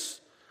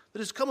this that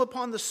has come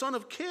upon the son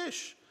of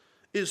Kish?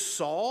 Is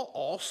Saul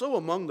also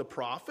among the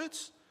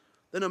prophets?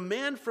 Then a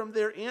man from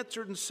there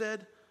answered and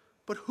said,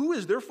 but who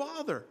is their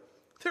father?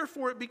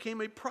 Therefore it became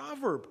a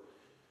proverb.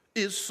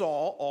 Is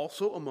Saul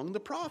also among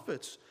the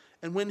prophets?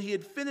 And when he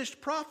had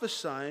finished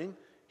prophesying,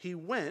 he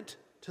went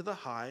to the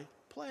high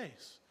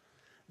place.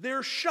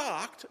 They're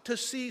shocked to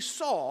see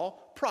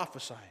Saul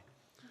prophesying.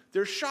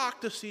 They're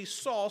shocked to see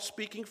Saul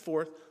speaking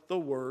forth the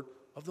word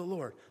of the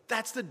Lord.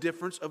 That's the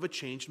difference of a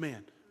changed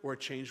man or a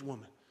changed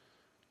woman.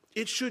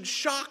 It should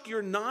shock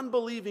your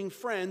non-believing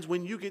friends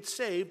when you get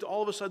saved to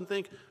all of a sudden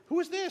think, who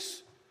is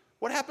this?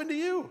 What happened to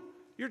you?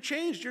 You're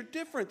changed. You're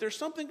different. There's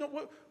something.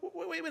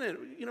 Wait a minute.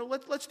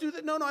 Let's do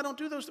that. No, I don't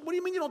do those. What do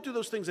you mean you don't do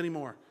those things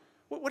anymore?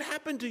 What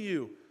happened to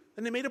you?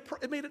 And they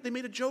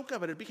made a joke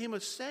of it. It became a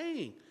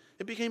saying.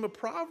 It became a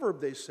proverb,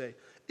 they say.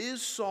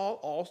 Is Saul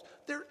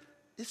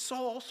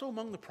also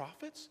among the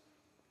prophets?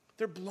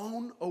 They're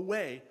blown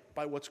away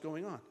by what's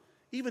going on.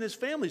 Even his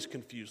family's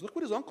confused. Look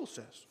what his uncle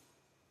says.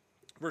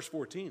 Verse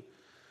 14.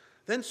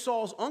 Then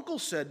Saul's uncle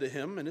said to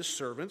him and his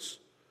servants,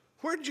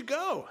 "Where did you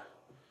go?"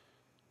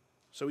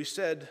 So he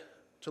said,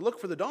 "To look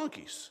for the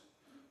donkeys."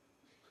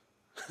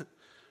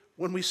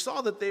 When we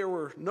saw that they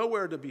were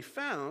nowhere to be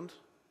found,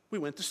 we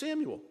went to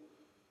Samuel.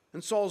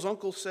 And Saul's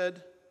uncle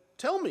said,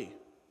 "Tell me,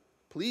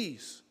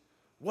 please,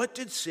 what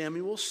did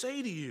Samuel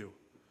say to you?"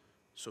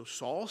 So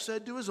Saul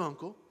said to his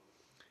uncle,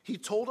 "He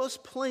told us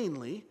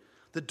plainly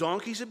the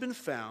donkeys had been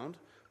found,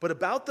 but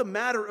about the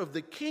matter of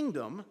the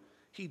kingdom,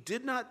 he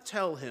did not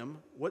tell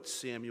him what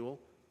Samuel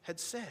had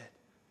said."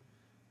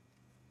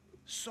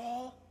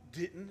 Saul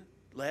didn't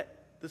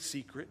let the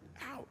secret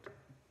out.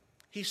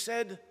 He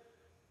said,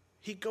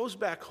 he goes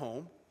back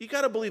home. You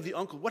got to believe the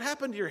uncle. "What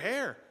happened to your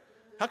hair?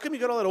 How come you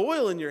got all that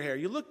oil in your hair?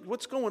 You look,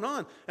 what's going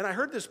on?" And I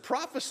heard this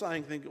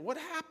prophesying thing. What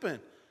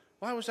happened?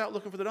 "Well, I was out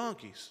looking for the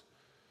donkeys."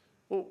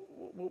 "Well,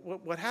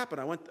 what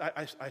happened?"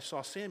 I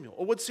saw Samuel."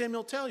 "Oh, what did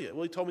Samuel tell you?"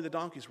 "Well, he told me the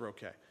donkeys were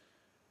okay."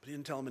 But he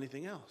didn't tell him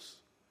anything else.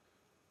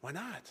 Why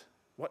not?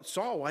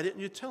 Saul, why didn't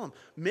you tell him?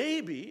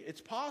 Maybe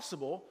it's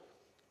possible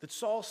that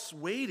Saul's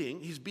waiting,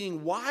 he's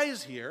being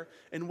wise here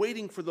and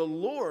waiting for the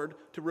Lord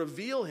to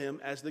reveal him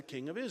as the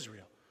king of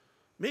Israel.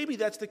 Maybe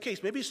that's the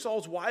case. Maybe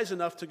Saul's wise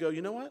enough to go,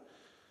 "You know what?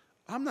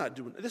 I'm not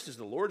doing this. Is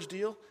the Lord's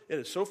deal. It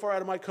is so far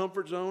out of my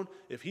comfort zone.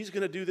 If he's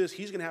going to do this,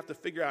 he's going to have to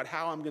figure out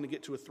how I'm going to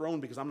get to a throne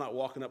because I'm not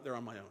walking up there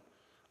on my own.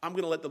 I'm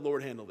going to let the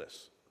Lord handle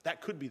this."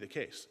 That could be the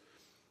case.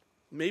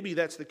 Maybe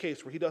that's the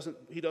case where he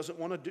doesn't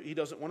want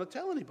to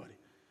tell anybody.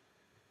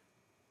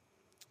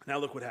 Now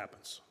look what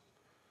happens.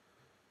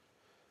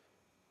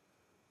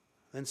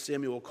 Then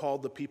Samuel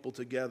called the people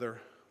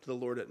together to the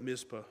Lord at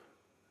Mizpah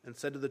and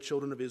said to the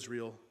children of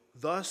Israel,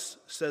 "Thus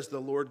says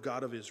the Lord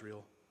God of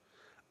Israel,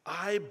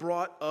 I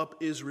brought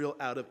up Israel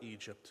out of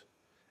Egypt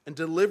and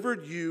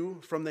delivered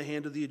you from the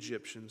hand of the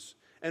Egyptians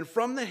and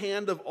from the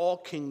hand of all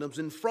kingdoms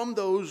and from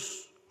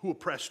those who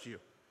oppressed you.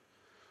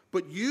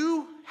 But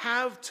you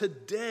have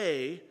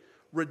today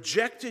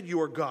rejected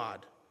your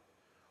God,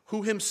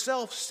 who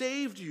himself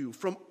saved you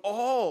from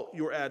all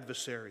your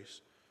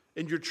adversaries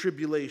and your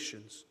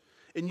tribulations.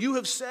 And you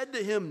have said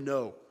to him,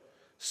 'No,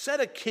 set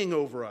a king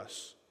over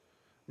us.'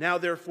 Now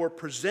therefore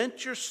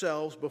present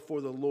yourselves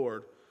before the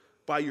Lord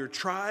by your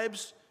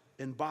tribes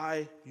and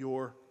by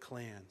your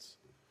clans."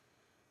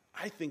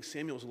 I think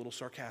Samuel's a little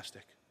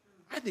sarcastic.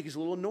 I think he's a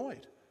little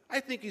annoyed. I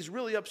think he's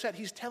really upset.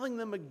 He's telling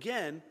them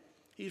again,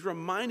 he's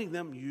reminding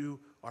them, you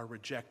are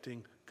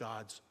rejecting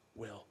God's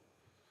will.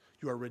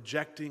 You are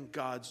rejecting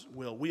God's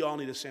will. We all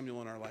need a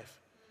Samuel in our life.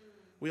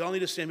 We all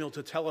need a Samuel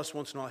to tell us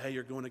once in a while, "Hey,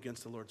 you're going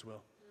against the Lord's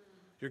will.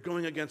 You're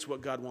going against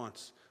what God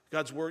wants.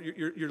 God's word,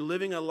 you're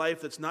living a life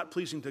that's not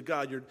pleasing to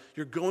God.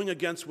 You're going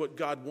against what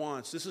God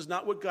wants. This is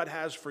not what God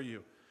has for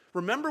you.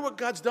 Remember what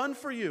God's done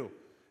for you.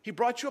 He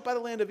brought you up out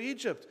of the land of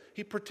Egypt.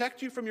 He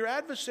protected you from your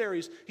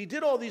adversaries. He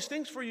did all these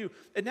things for you.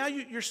 And now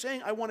you're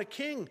saying, 'I want a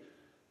king.'"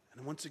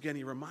 And once again,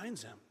 he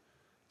reminds them,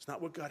 it's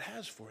not what God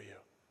has for you.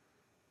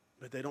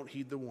 But they don't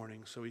heed the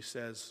warning. So he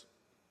says,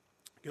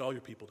 "Get all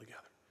your people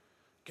together.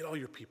 Get all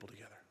your people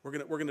together. We're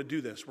going to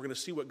do this. We're going to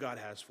see what God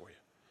has for you."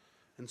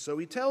 And so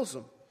he tells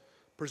them,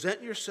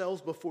 "Present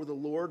yourselves before the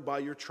Lord by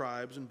your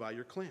tribes and by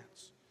your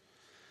clans."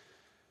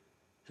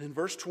 And in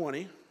verse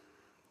 20,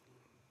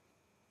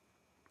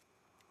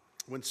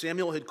 when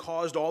Samuel had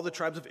caused all the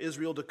tribes of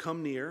Israel to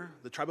come near,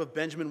 the tribe of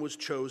Benjamin was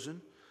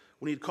chosen.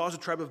 When he had caused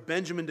the tribe of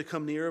Benjamin to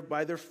come near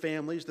by their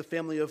families, the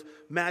family of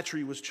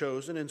Matri was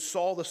chosen, and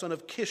Saul the son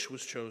of Kish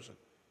was chosen.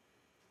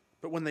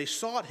 But when they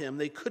sought him,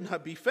 they could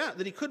not be found,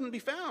 that he couldn't be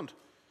found.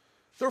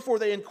 Therefore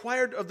they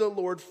inquired of the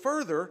Lord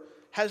further,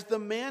 "Has the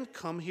man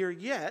come here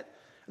yet?"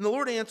 And the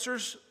Lord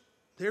answers,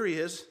 there he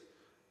is,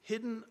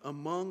 hidden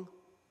among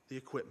the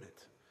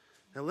equipment.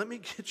 Now let me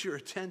get your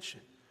attention.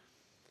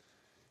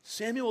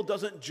 Samuel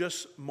doesn't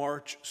just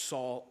march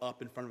Saul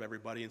up in front of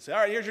everybody and say, "All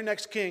right, here's your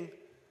next king."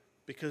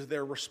 Because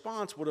their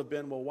response would have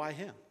been, "Well, why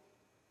him?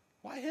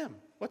 Why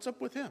him? What's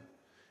up with him?"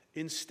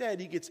 Instead,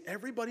 he gets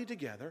everybody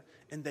together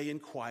and they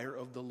inquire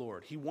of the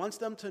Lord. He wants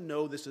them to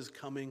know this is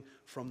coming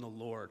from the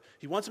Lord.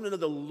 He wants them to know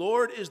the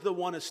Lord is the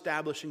one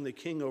establishing the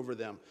king over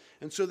them.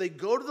 And so they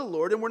go to the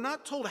Lord, and we're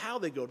not told how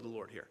they go to the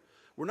Lord here.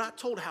 We're not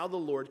told how the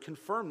Lord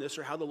confirmed this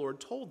or how the Lord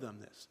told them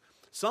this.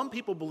 Some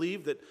people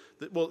believe that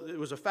well, it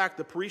was a fact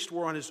the priest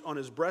wore on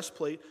his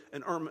breastplate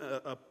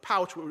a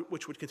pouch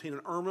which would contain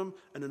an Urim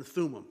and an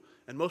Thummim.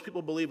 And most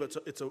people believe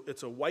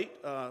it's a white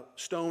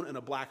stone and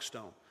a black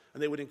stone.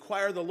 And they would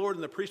inquire of the Lord,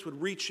 and the priest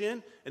would reach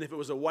in, and if it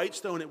was a white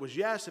stone, it was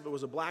yes. If it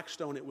was a black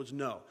stone, it was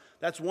no.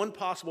 That's one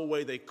possible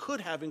way they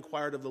could have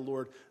inquired of the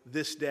Lord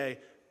this day.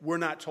 We're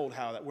not told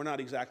how that. We're not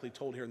exactly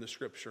told here in the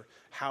Scripture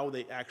how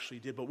they actually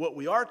did. But what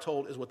we are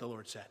told is what the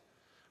Lord said.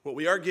 What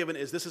we are given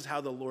is this is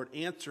how the Lord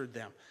answered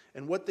them.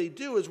 And what they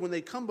do is when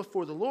they come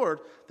before the Lord,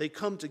 they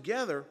come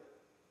together,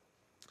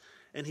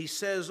 and he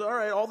says, "All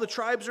right, all the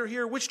tribes are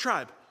here. Which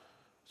tribe?"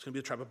 It's going to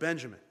be the tribe of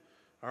Benjamin.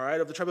 All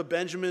right, of the tribe of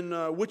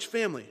Benjamin, which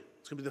family?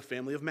 It's going to be the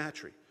family of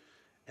Matri.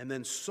 And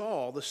then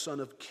Saul, the son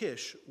of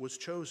Kish, was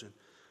chosen.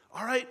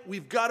 All right,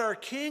 we've got our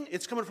king.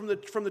 It's coming from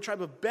the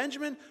tribe of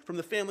Benjamin, from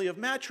the family of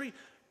Matri.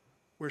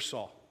 Where's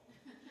Saul?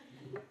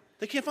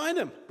 They can't find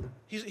him.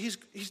 He's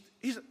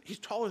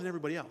taller than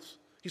everybody else.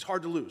 He's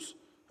hard to lose,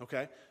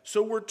 okay?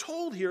 So we're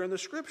told here in the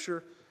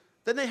scripture,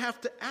 then they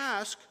have to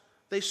ask,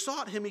 they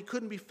sought him, he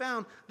couldn't be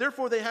found.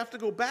 Therefore, they have to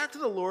go back to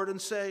the Lord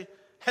and say,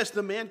 has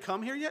the man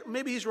come here yet?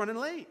 Maybe he's running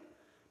late.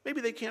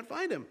 Maybe they can't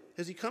find him.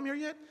 Has he come here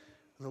yet?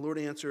 And the Lord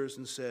answers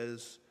and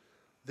says,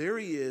 there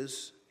he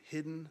is,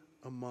 hidden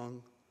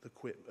among the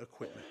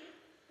equipment.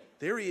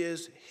 There he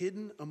is,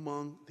 hidden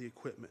among the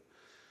equipment.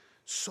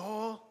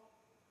 Saul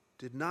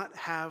did not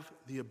have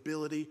the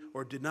ability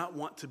or did not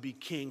want to be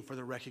king for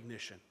the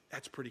recognition.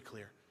 That's pretty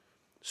clear.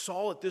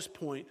 Saul at this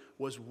point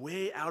was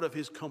way out of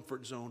his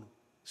comfort zone,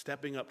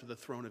 stepping up to the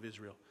throne of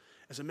Israel.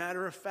 As a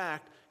matter of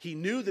fact, he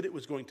knew that it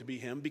was going to be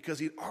him because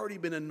he'd already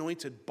been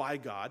anointed by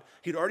God.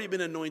 He'd already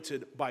been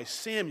anointed by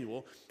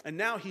Samuel. And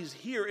now he's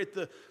here at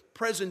the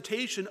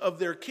presentation of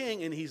their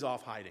king and he's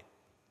off hiding.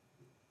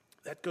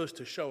 That goes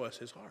to show us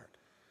his heart.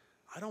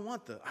 I don't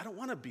want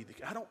to be the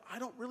king.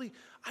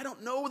 I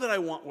don't know that I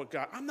want what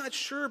God, I'm not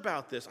sure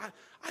about this.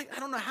 I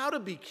don't know how to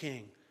be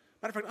king.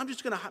 Matter of fact, I'm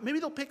just going to, maybe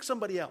they'll pick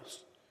somebody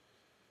else.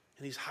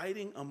 And he's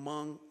hiding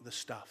among the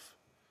stuff.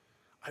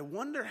 I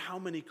wonder how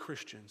many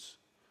Christians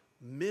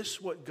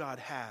miss what God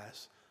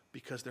has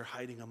because they're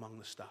hiding among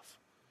the stuff.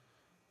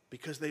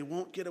 Because they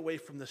won't get away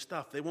from the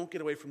stuff. They won't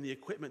get away from the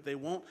equipment. They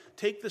won't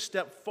take the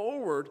step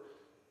forward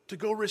to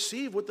go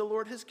receive what the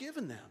Lord has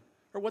given them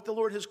or what the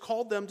Lord has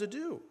called them to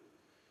do.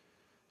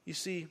 You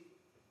see,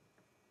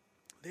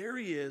 there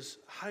he is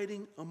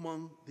hiding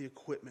among the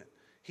equipment.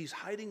 He's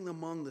hiding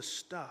among the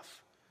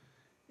stuff,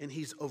 and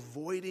he's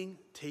avoiding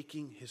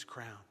taking his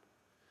crown.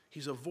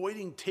 He's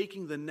avoiding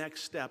taking the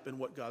next step in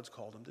what God's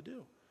called him to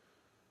do.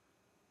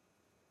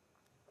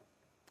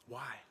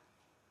 Why?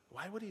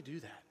 Why would he do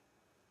that?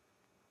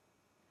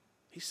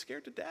 He's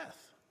scared to death.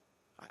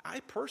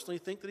 I personally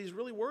think that he's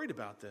really worried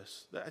about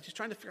this. He's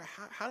trying to figure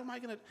out, how am I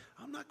going to,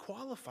 I'm not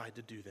qualified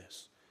to do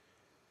this.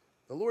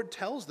 The Lord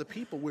tells the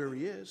people where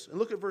he is. And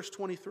look at verse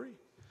 23.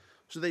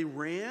 So they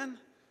ran,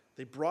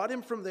 they brought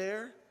him from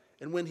there,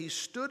 and when he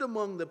stood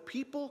among the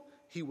people,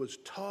 he was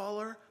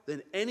taller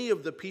than any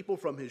of the people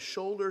from his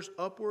shoulders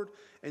upward.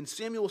 And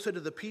Samuel said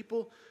to the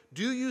people,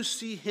 do you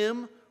see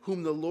him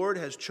whom the Lord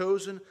has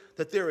chosen,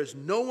 that there is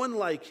no one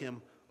like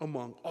him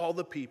among all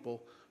the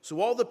people? So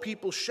all the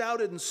people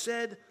shouted and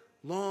said,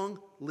 long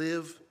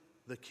live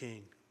the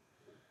king.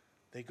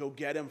 They go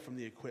get him from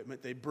the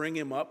equipment. They bring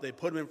him up. They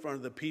put him in front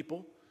of the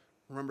people.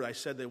 Remember, I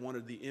said they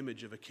wanted the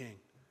image of a king,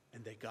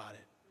 and they got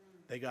it.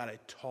 They got a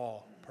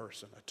tall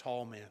person, a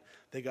tall man.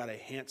 They got a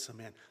handsome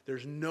man.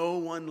 There's no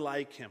one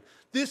like him.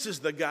 This is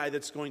the guy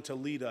that's going to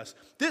lead us.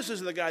 This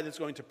is the guy that's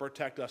going to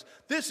protect us.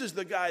 This is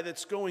the guy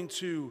that's going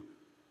to...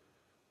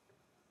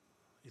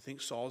 You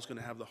think Saul's going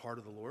to have the heart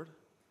of the Lord?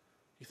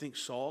 You think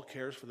Saul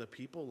cares for the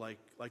people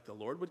like the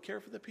Lord would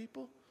care for the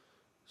people?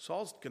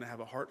 Saul's going to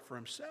have a heart for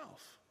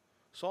himself.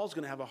 Saul's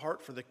going to have a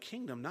heart for the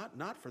kingdom,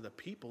 not for the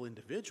people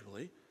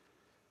individually.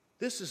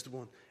 This is the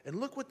one. And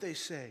look what they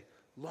say.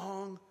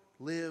 Long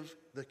live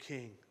the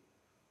king.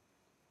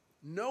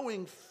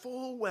 Knowing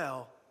full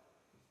well,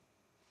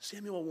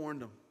 Samuel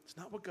warned them, it's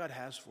not what God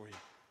has for you.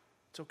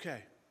 It's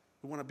okay.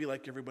 We want to be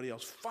like everybody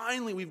else.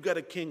 Finally, we've got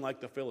a king like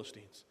the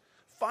Philistines.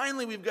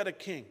 Finally, we've got a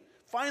king.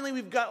 Finally,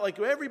 we've got like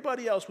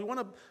everybody else. We want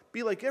to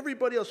be like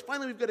everybody else.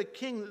 Finally, we've got a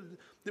king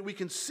that we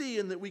can see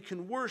and that we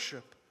can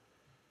worship.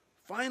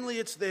 Finally,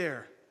 it's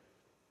there.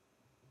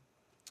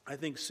 I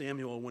think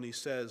Samuel, when he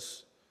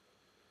says,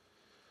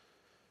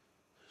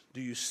 do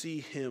you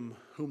see him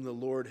whom the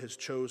Lord has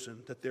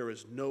chosen, that there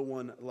is no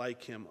one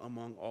like him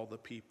among all the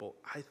people?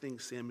 I think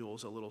Samuel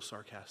is a little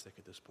sarcastic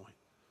at this point.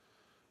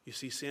 You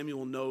see,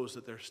 Samuel knows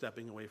that they're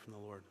stepping away from the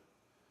Lord.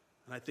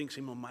 And I think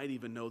Samuel might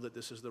even know that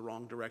this is the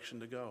wrong direction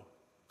to go.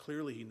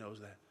 Clearly he knows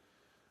that.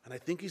 And I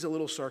think he's a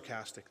little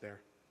sarcastic there.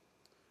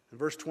 And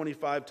verse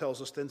 25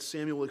 tells us, then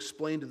Samuel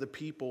explained to the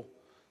people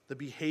the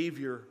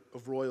behavior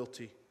of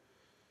royalty.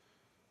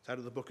 It's out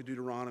of the book of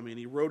Deuteronomy. And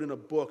he wrote in a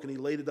book and he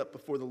laid it up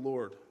before the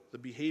Lord. The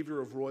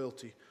behavior of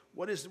royalty.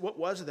 What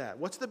was that?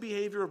 What's the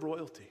behavior of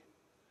royalty?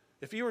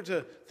 If you were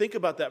to think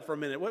about that for a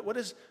minute, what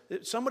is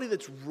somebody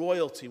that's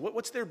royalty?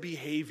 What's their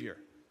behavior?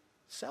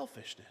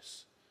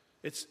 Selfishness.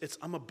 It's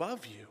I'm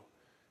above you.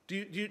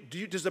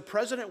 Does the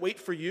president wait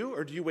for you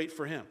or do you wait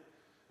for him?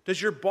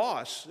 Does your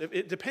boss,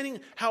 depending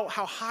how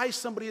high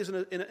somebody is in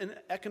an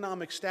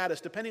economic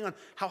status, depending on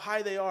how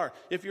high they are,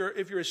 if you're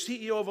a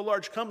CEO of a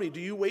large company,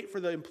 do you wait for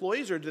the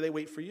employees or do they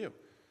wait for you?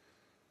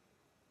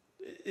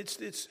 It's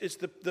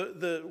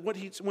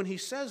when he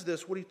says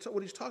this, what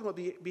he's talking about,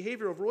 the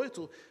behavior of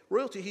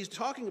royalty, he's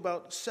talking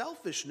about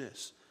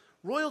selfishness.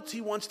 Royalty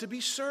wants to be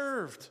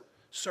served.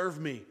 Serve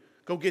me.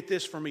 Go get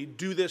this for me.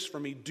 Do this for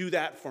me. Do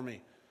that for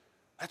me.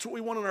 That's what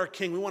we want in our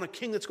king. We want a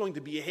king that's going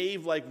to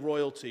behave like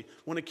royalty.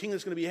 We want a king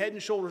that's going to be head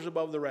and shoulders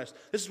above the rest.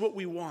 This is what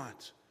we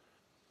want.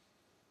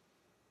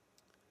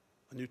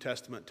 The New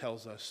Testament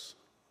tells us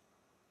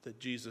that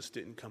Jesus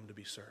didn't come to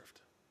be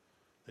served,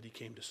 that he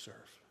came to serve.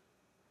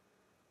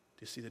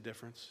 Do you see the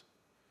difference?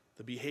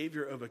 The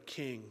behavior of a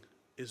king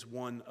is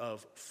one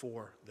of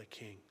for the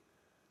king.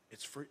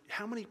 It's for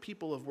how many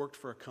people have worked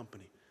for a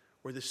company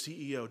where the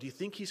CEO, do you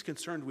think he's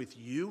concerned with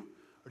you,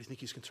 or do you think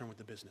he's concerned with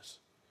the business?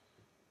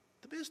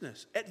 The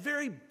business. At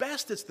very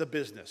best, it's the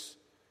business.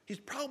 He's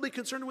probably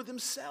concerned with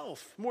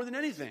himself more than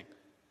anything.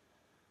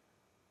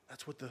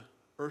 That's what the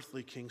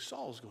earthly king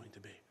Saul is going to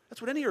be.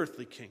 That's what any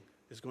earthly king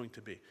is going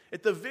to be.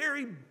 At the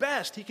very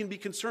best, he can be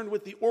concerned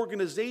with the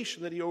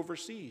organization that he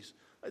oversees.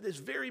 At his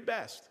very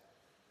best.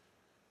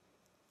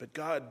 But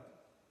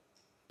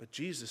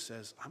Jesus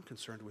says, I'm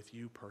concerned with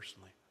you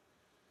personally.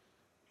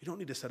 You don't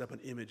need to set up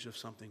an image of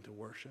something to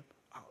worship.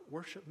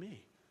 Worship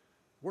me.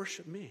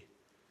 Worship me.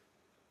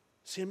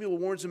 Samuel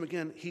warns them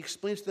again. He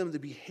explains to them the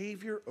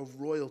behavior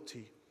of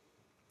royalty.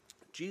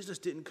 Jesus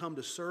didn't come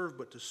to serve,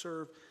 but to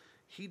serve.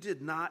 He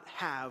did not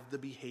have the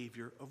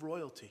behavior of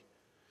royalty.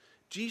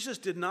 Jesus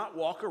did not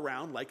walk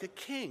around like a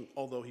king,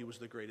 although he was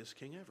the greatest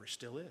king ever,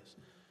 still is.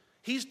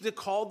 He's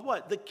called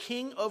what? The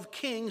King of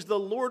Kings, the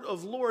Lord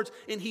of Lords,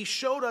 and he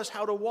showed us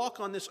how to walk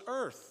on this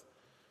earth.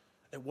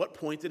 At what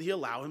point did he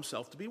allow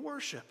himself to be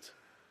worshiped?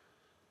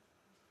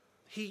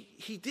 He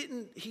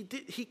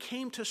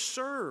came to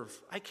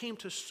serve. I came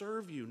to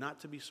serve you,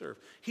 not to be served.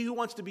 He who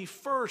wants to be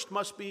first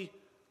must be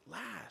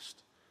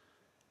last.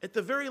 At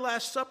the very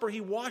Last Supper,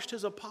 he washed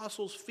his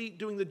apostles' feet,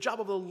 doing the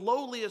job of the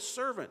lowliest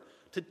servant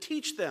to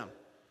teach them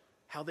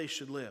how they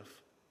should live.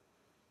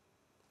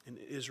 And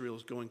Israel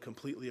is going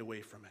completely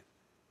away from it.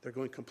 They're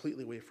going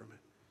completely away from it.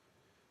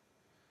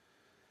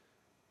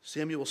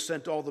 Samuel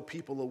sent all the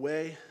people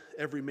away,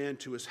 every man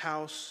to his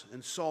house,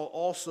 and Saul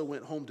also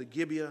went home to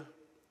Gibeah,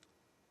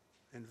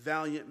 and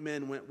valiant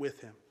men went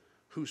with him,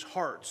 whose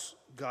hearts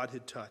God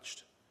had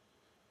touched.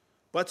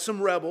 But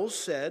some rebels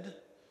said,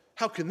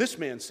 how can this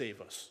man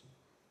save us?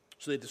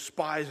 So they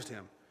despised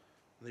him,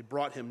 and they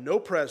brought him no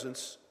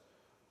presents,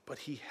 but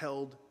he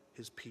held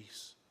his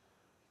peace.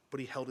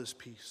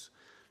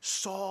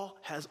 Saul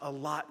has a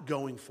lot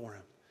going for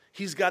him.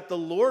 He's got the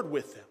Lord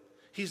with him.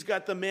 He's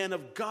got the man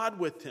of God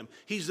with him.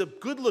 He's a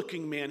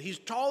good-looking man. He's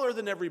taller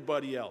than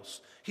everybody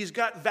else. He's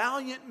got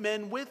valiant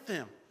men with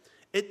him.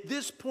 At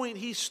this point,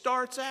 he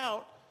starts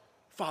out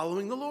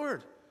following the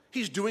Lord.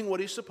 He's doing what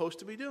he's supposed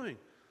to be doing.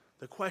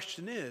 The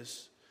question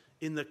is,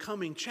 in the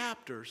coming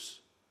chapters,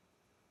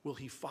 will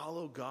he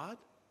follow God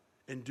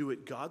and do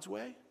it God's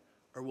way,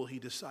 or will he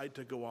decide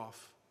to go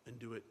off and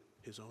do it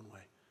his own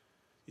way?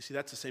 You see,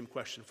 that's the same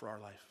question for our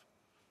life.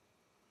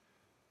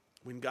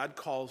 When God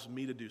calls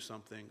me to do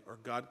something, or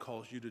God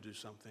calls you to do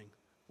something,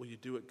 will you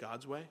do it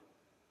God's way?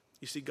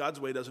 You see, God's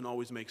way doesn't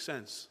always make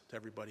sense to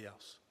everybody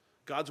else.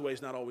 God's way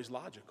is not always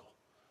logical.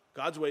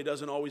 God's way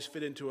doesn't always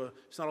fit into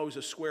it's not always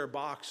a square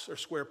box or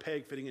square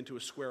peg fitting into a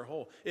square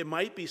hole. It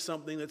might be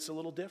something that's a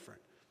little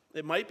different.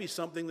 It might be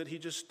something that he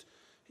just,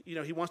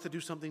 he wants to do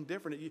something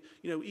different.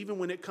 Even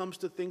when it comes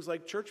to things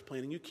like church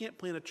planning, you can't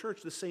plan a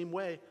church the same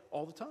way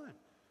all the time.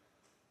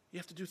 You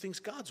have to do things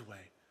God's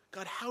way.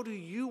 God, how do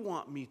you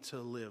want me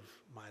to live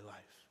my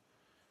life?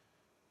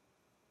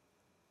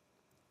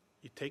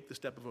 You take the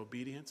step of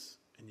obedience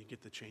and you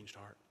get the changed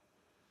heart.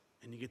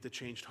 And you get the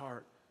changed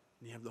heart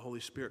and you have the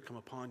Holy Spirit come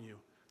upon you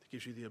that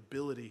gives you the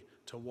ability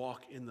to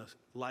walk in the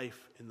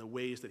life in the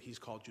ways that he's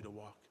called you to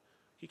walk.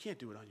 You can't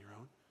do it on your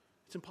own.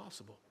 It's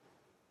impossible.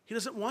 He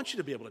doesn't want you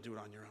to be able to do it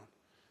on your own.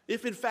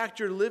 If in fact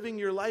you're living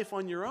your life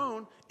on your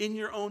own, in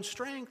your own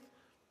strength,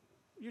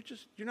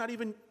 you're not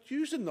even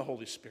using the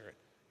Holy Spirit.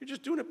 You're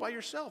just doing it by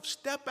yourself.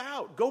 Step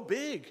out. Go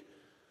big.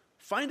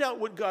 Find out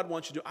what God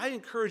wants you to do. I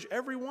encourage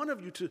every one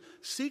of you to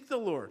seek the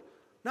Lord.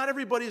 Not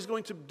everybody is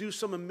going to do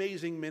some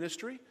amazing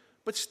ministry,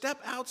 but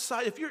step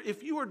outside.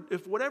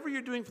 If whatever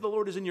you're doing for the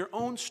Lord is in your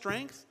own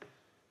strength,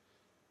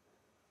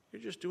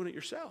 you're just doing it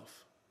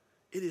yourself.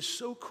 It is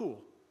so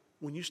cool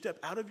when you step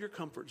out of your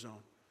comfort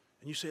zone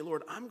and you say,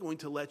 Lord, I'm going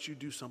to let you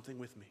do something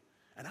with me.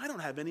 And I don't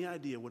have any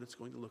idea what it's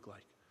going to look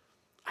like.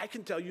 I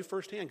can tell you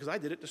firsthand because I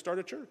did it to start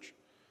a church.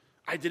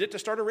 I did it to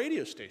start a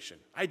radio station.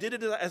 I did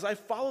it as I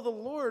follow the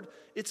Lord.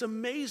 It's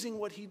amazing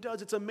what he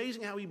does. It's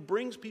amazing how he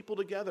brings people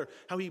together,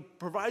 how he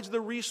provides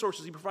the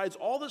resources. He provides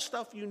all the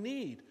stuff you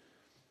need.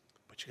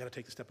 But you got to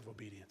take the step of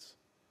obedience.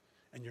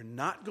 And you're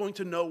not going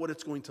to know what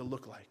it's going to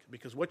look like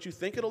because what you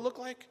think it'll look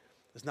like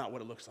is not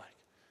what it looks like.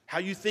 How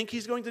you think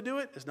he's going to do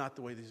it is not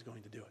the way that he's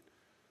going to do it.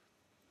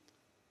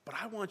 But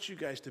I want you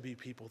guys to be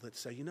people that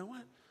say, you know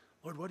what?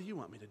 Lord, what do you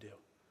want me to do?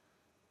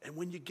 And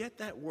when you get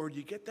that word,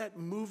 you get that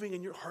moving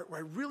in your heart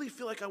where I really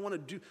feel like I want to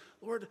do,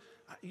 Lord,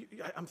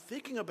 I'm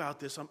thinking about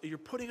this. You're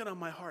putting it on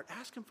my heart.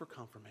 Ask him for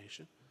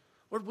confirmation.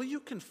 Lord, will you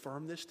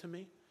confirm this to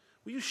me?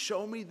 Will you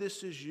show me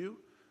this is you?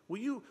 Will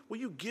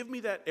you give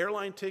me that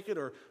airline ticket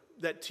or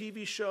that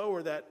TV show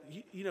or that,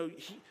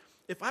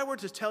 if I were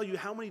to tell you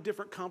how many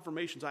different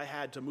confirmations I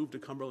had to move to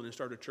Cumberland and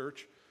start a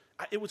church,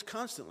 it was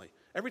constantly.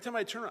 Every time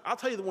I turn around, I'll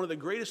tell you one of the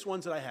greatest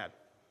ones that I had.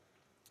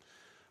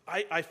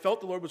 I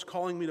felt the Lord was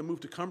calling me to move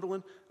to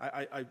Cumberland,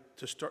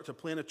 to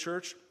plant a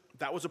church.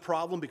 That was a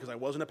problem because I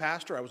wasn't a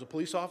pastor. I was a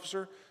police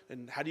officer.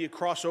 And how do you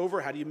cross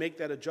over? How do you make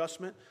that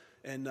adjustment?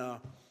 And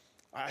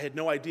I had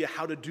no idea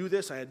how to do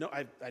this.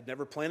 I'd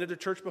never planted a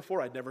church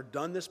before. I'd never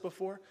done this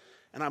before.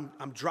 And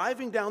I'm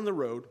driving down the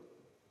road,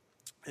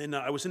 And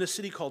I was in a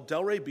city called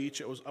Delray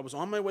Beach. I was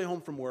on my way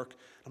home from work.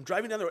 I'm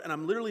driving down there, and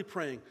I'm literally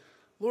praying,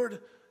 Lord,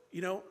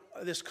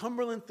 this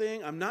Cumberland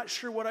thing, I'm not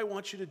sure what I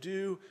want you to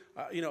do.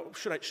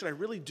 Should I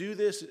really do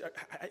this?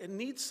 I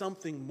need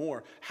something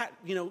more.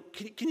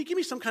 Can you give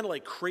me some kind of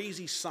like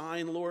crazy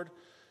sign, Lord?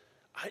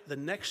 The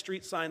next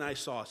street sign I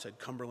saw said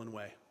Cumberland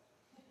Way.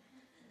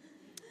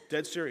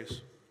 Dead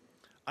serious.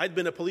 I'd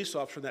been a police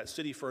officer in that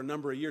city for a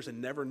number of years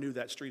and never knew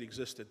that street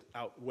existed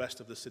out west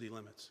of the city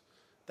limits.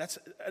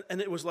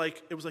 And it was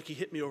like he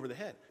hit me over the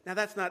head. Now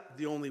that's not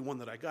the only one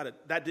that I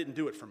got. That didn't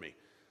do it for me.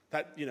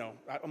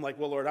 I'm like,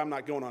 well, Lord, I'm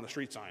not going on a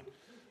street sign.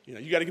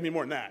 You got to give me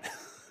more than that.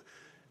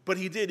 But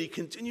he did. He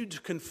continued to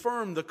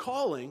confirm the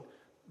calling,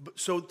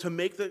 so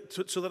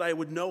that I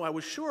would know I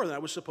was sure that I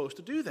was supposed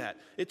to do that.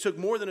 It took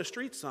more than a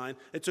street sign.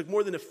 It took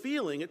more than a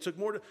feeling. It took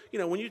more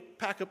when you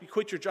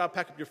quit your job,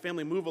 pack up your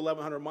family, move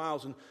 1,100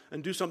 miles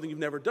and do something you've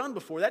never done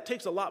before, that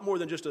takes a lot more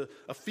than just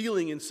a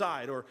feeling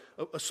inside or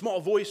a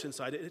small voice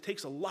inside. It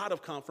takes a lot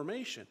of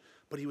confirmation.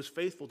 But he was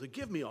faithful to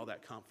give me all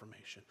that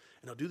confirmation.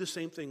 And he'll do the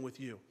same thing with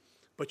you.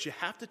 But you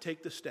have to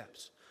take the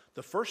steps.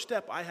 The first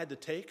step I had to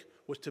take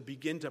was to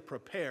begin to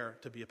prepare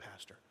to be a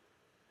pastor.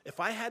 If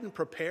I hadn't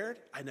prepared,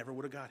 I never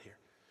would have got here.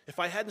 If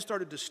I hadn't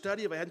started to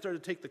study, if I hadn't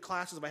started to take the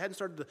classes, if I hadn't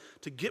started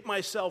to get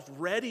myself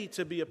ready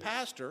to be a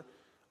pastor,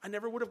 I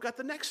never would have got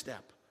the next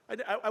step.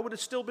 I would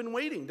have still been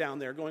waiting down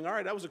there going, all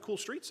right, that was a cool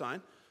street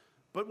sign.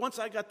 But once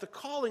I got the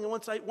calling and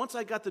once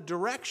I got the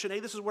direction, hey,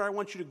 this is where I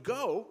want you to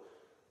go,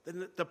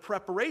 then the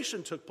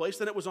preparation took place.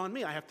 Then it was on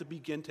me. I have to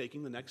begin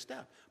taking the next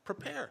step.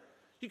 Prepare.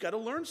 You got to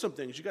learn some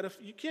things. You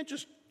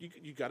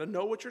got to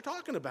know what you're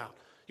talking about.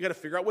 You got to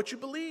figure out what you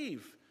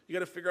believe. You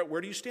got to figure out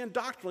where do you stand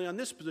doctrinally on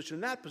this position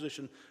and that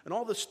position and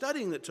all the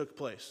studying that took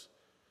place.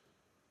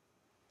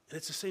 And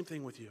it's the same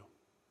thing with you.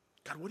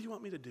 God, what do you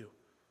want me to do?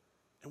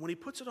 And when he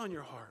puts it on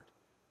your heart,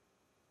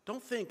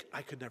 don't think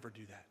I could never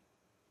do that.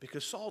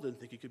 Because Saul didn't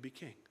think he could be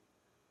king.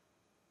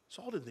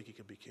 Saul didn't think he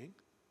could be king.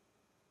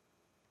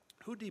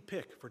 Who did he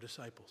pick for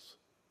disciples?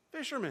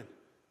 Fishermen,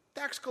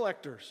 tax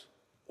collectors,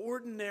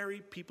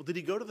 ordinary people. Did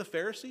he go to the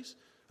Pharisees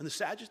and the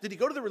Sadducees? Did he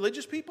go to the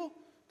religious people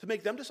to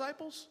make them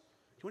disciples?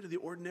 He went to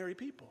the ordinary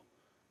people.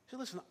 He said,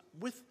 listen,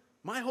 with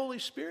my Holy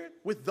Spirit,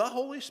 with the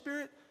Holy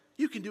Spirit,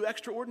 you can do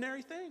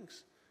extraordinary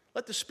things.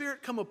 Let the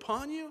Spirit come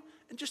upon you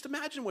and just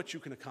imagine what you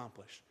can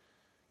accomplish.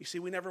 You see,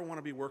 we never want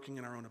to be working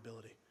in our own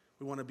ability.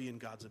 We want to be in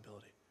God's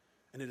ability.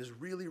 And it is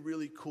really,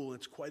 really cool.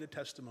 It's quite a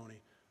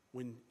testimony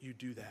when you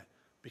do that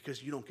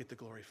because you don't get the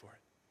glory for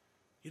it.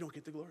 You don't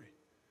get the glory.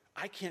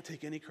 I can't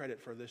take any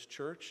credit for this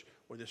church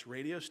or this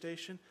radio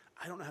station.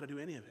 I don't know how to do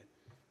any of it.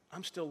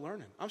 I'm still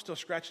learning. I'm still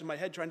scratching my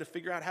head trying to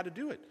figure out how to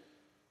do it.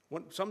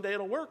 Someday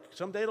it'll work.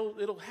 Someday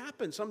it'll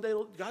happen. Someday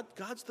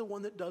God's the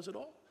one that does it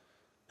all.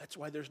 That's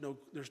why there's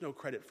no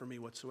credit for me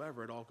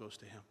whatsoever. It all goes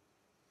to him.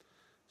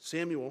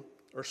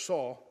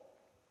 Saul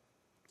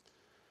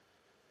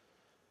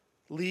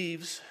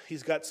leaves.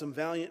 He's got some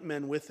valiant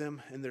men with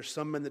him, and there's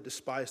some men that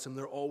despise him.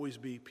 There'll always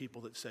be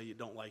people that say you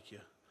don't like you.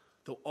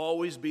 There'll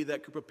always be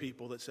that group of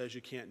people that says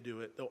you can't do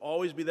it. There'll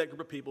always be that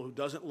group of people who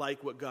doesn't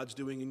like what God's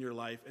doing in your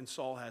life, and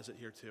Saul has it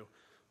here too.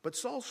 But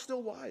Saul's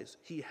still wise.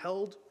 He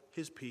held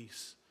his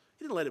peace.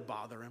 He didn't let it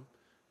bother him.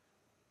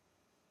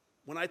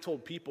 When I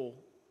told people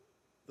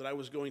that I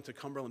was going to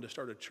Cumberland to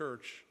start a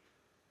church,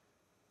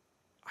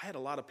 I had a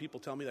lot of people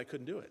tell me that I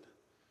couldn't do it.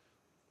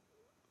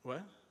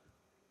 What?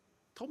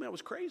 Told me I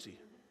was crazy.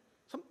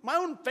 My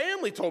own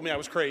family told me I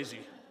was crazy.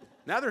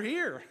 Now they're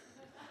here.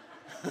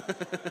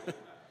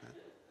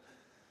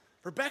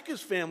 Rebecca's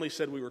family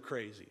said we were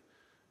crazy,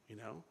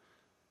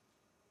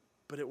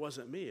 But it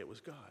wasn't me, it was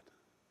God.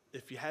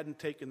 If you hadn't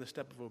taken the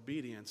step of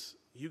obedience,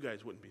 you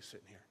guys wouldn't be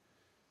sitting here.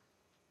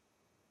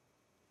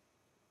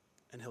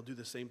 And he'll do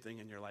the same thing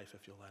in your life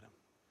if you'll let him.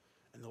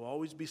 And there'll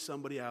always be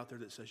somebody out there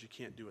that says you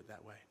can't do it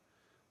that way.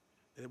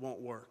 It won't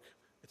work.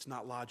 It's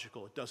not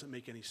logical. It doesn't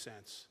make any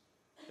sense.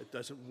 It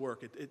doesn't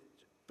work.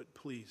 But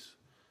please,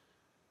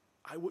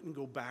 I wouldn't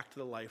go back to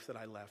the life that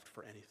I left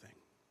for anything.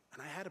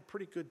 And I had a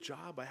pretty good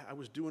job. I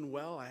was doing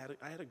well. I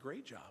had a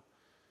great job.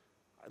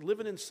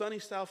 Living in sunny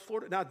South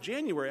Florida. Now,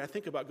 January, I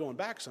think about going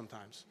back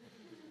sometimes.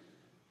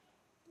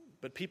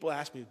 But people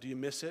ask me, do you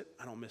miss it?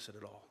 I don't miss it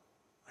at all.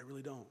 I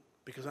really don't.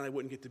 Because then I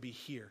wouldn't get to be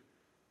here.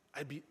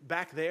 I'd be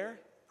back there.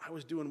 I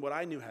was doing what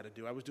I knew how to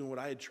do. I was doing what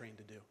I had trained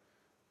to do.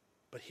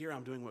 But here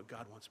I'm doing what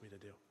God wants me to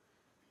do.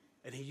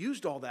 And he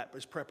used all that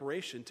as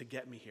preparation to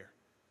get me here.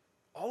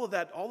 All of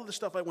that, all of the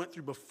stuff I went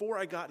through before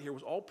I got here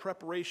was all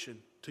preparation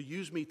to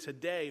use me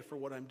today for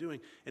what I'm doing.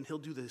 And he'll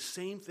do the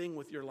same thing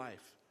with your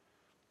life.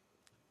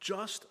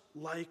 Just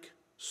like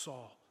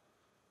Saul.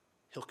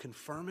 He'll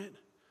confirm it,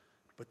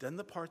 but then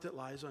the part that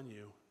lies on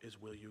you is,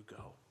 will you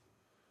go?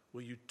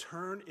 Will you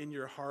turn in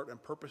your heart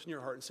and purpose in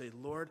your heart and say,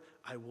 Lord,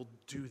 I will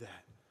do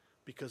that?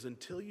 Because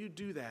until you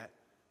do that,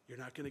 you're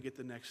not going to get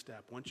the next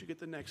step. Once you get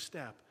the next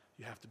step,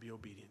 you have to be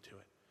obedient to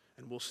it.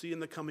 And we'll see in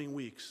the coming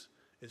weeks,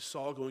 is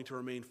Saul going to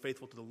remain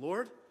faithful to the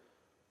Lord,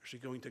 or is he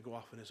going to go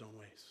off in his own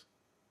ways?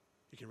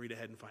 You can read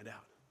ahead and find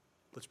out.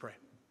 Let's pray.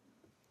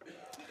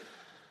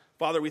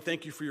 Father, we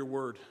thank you for your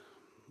word.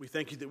 We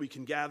thank you that we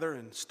can gather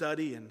and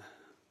study and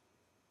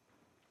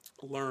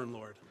learn,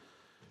 Lord.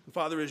 And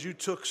Father, as you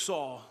took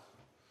Saul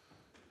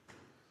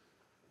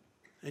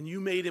and you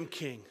made him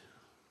king,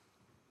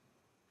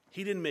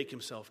 he didn't make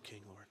himself king,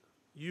 Lord.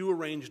 You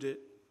arranged it.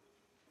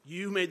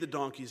 You made the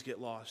donkeys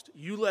get lost.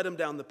 You led him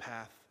down the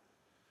path.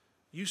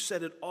 You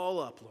set it all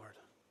up, Lord.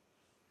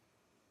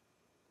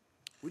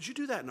 Would you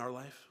do that in our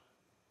life?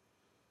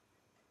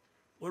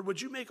 Lord,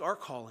 would you make our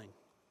calling,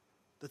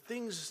 the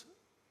things,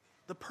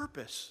 the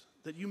purpose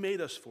that you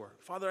made us for?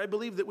 Father, I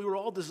believe that we were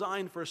all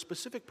designed for a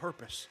specific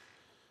purpose.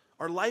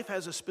 Our life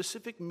has a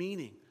specific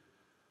meaning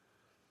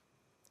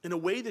in a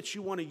way that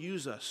you want to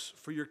use us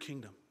for your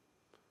kingdom.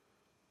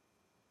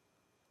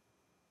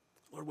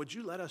 Lord, would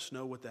you let us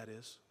know what that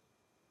is?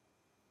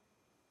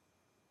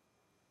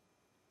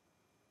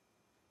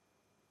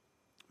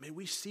 May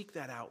we seek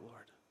that out,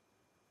 Lord.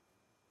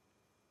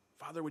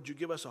 Father, would you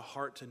give us a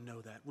heart to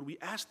know that? Would we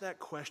ask that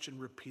question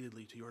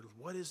repeatedly to you,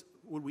 Lord?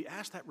 Would we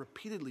ask that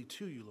repeatedly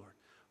to you, Lord?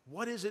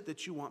 What is it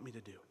that you want me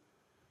to do?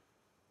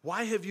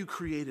 Why have you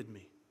created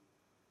me?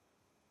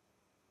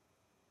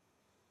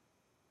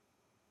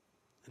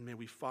 And may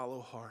we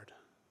follow hard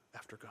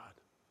after God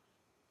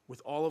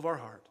with all of our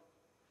heart.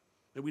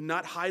 May we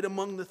not hide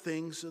among the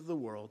things of the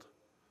world,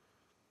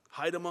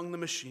 hide among the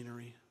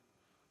machinery.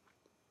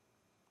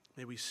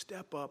 May we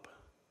step up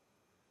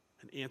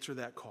and answer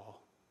that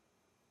call.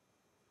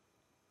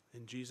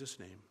 In Jesus'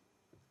 name,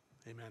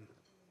 amen.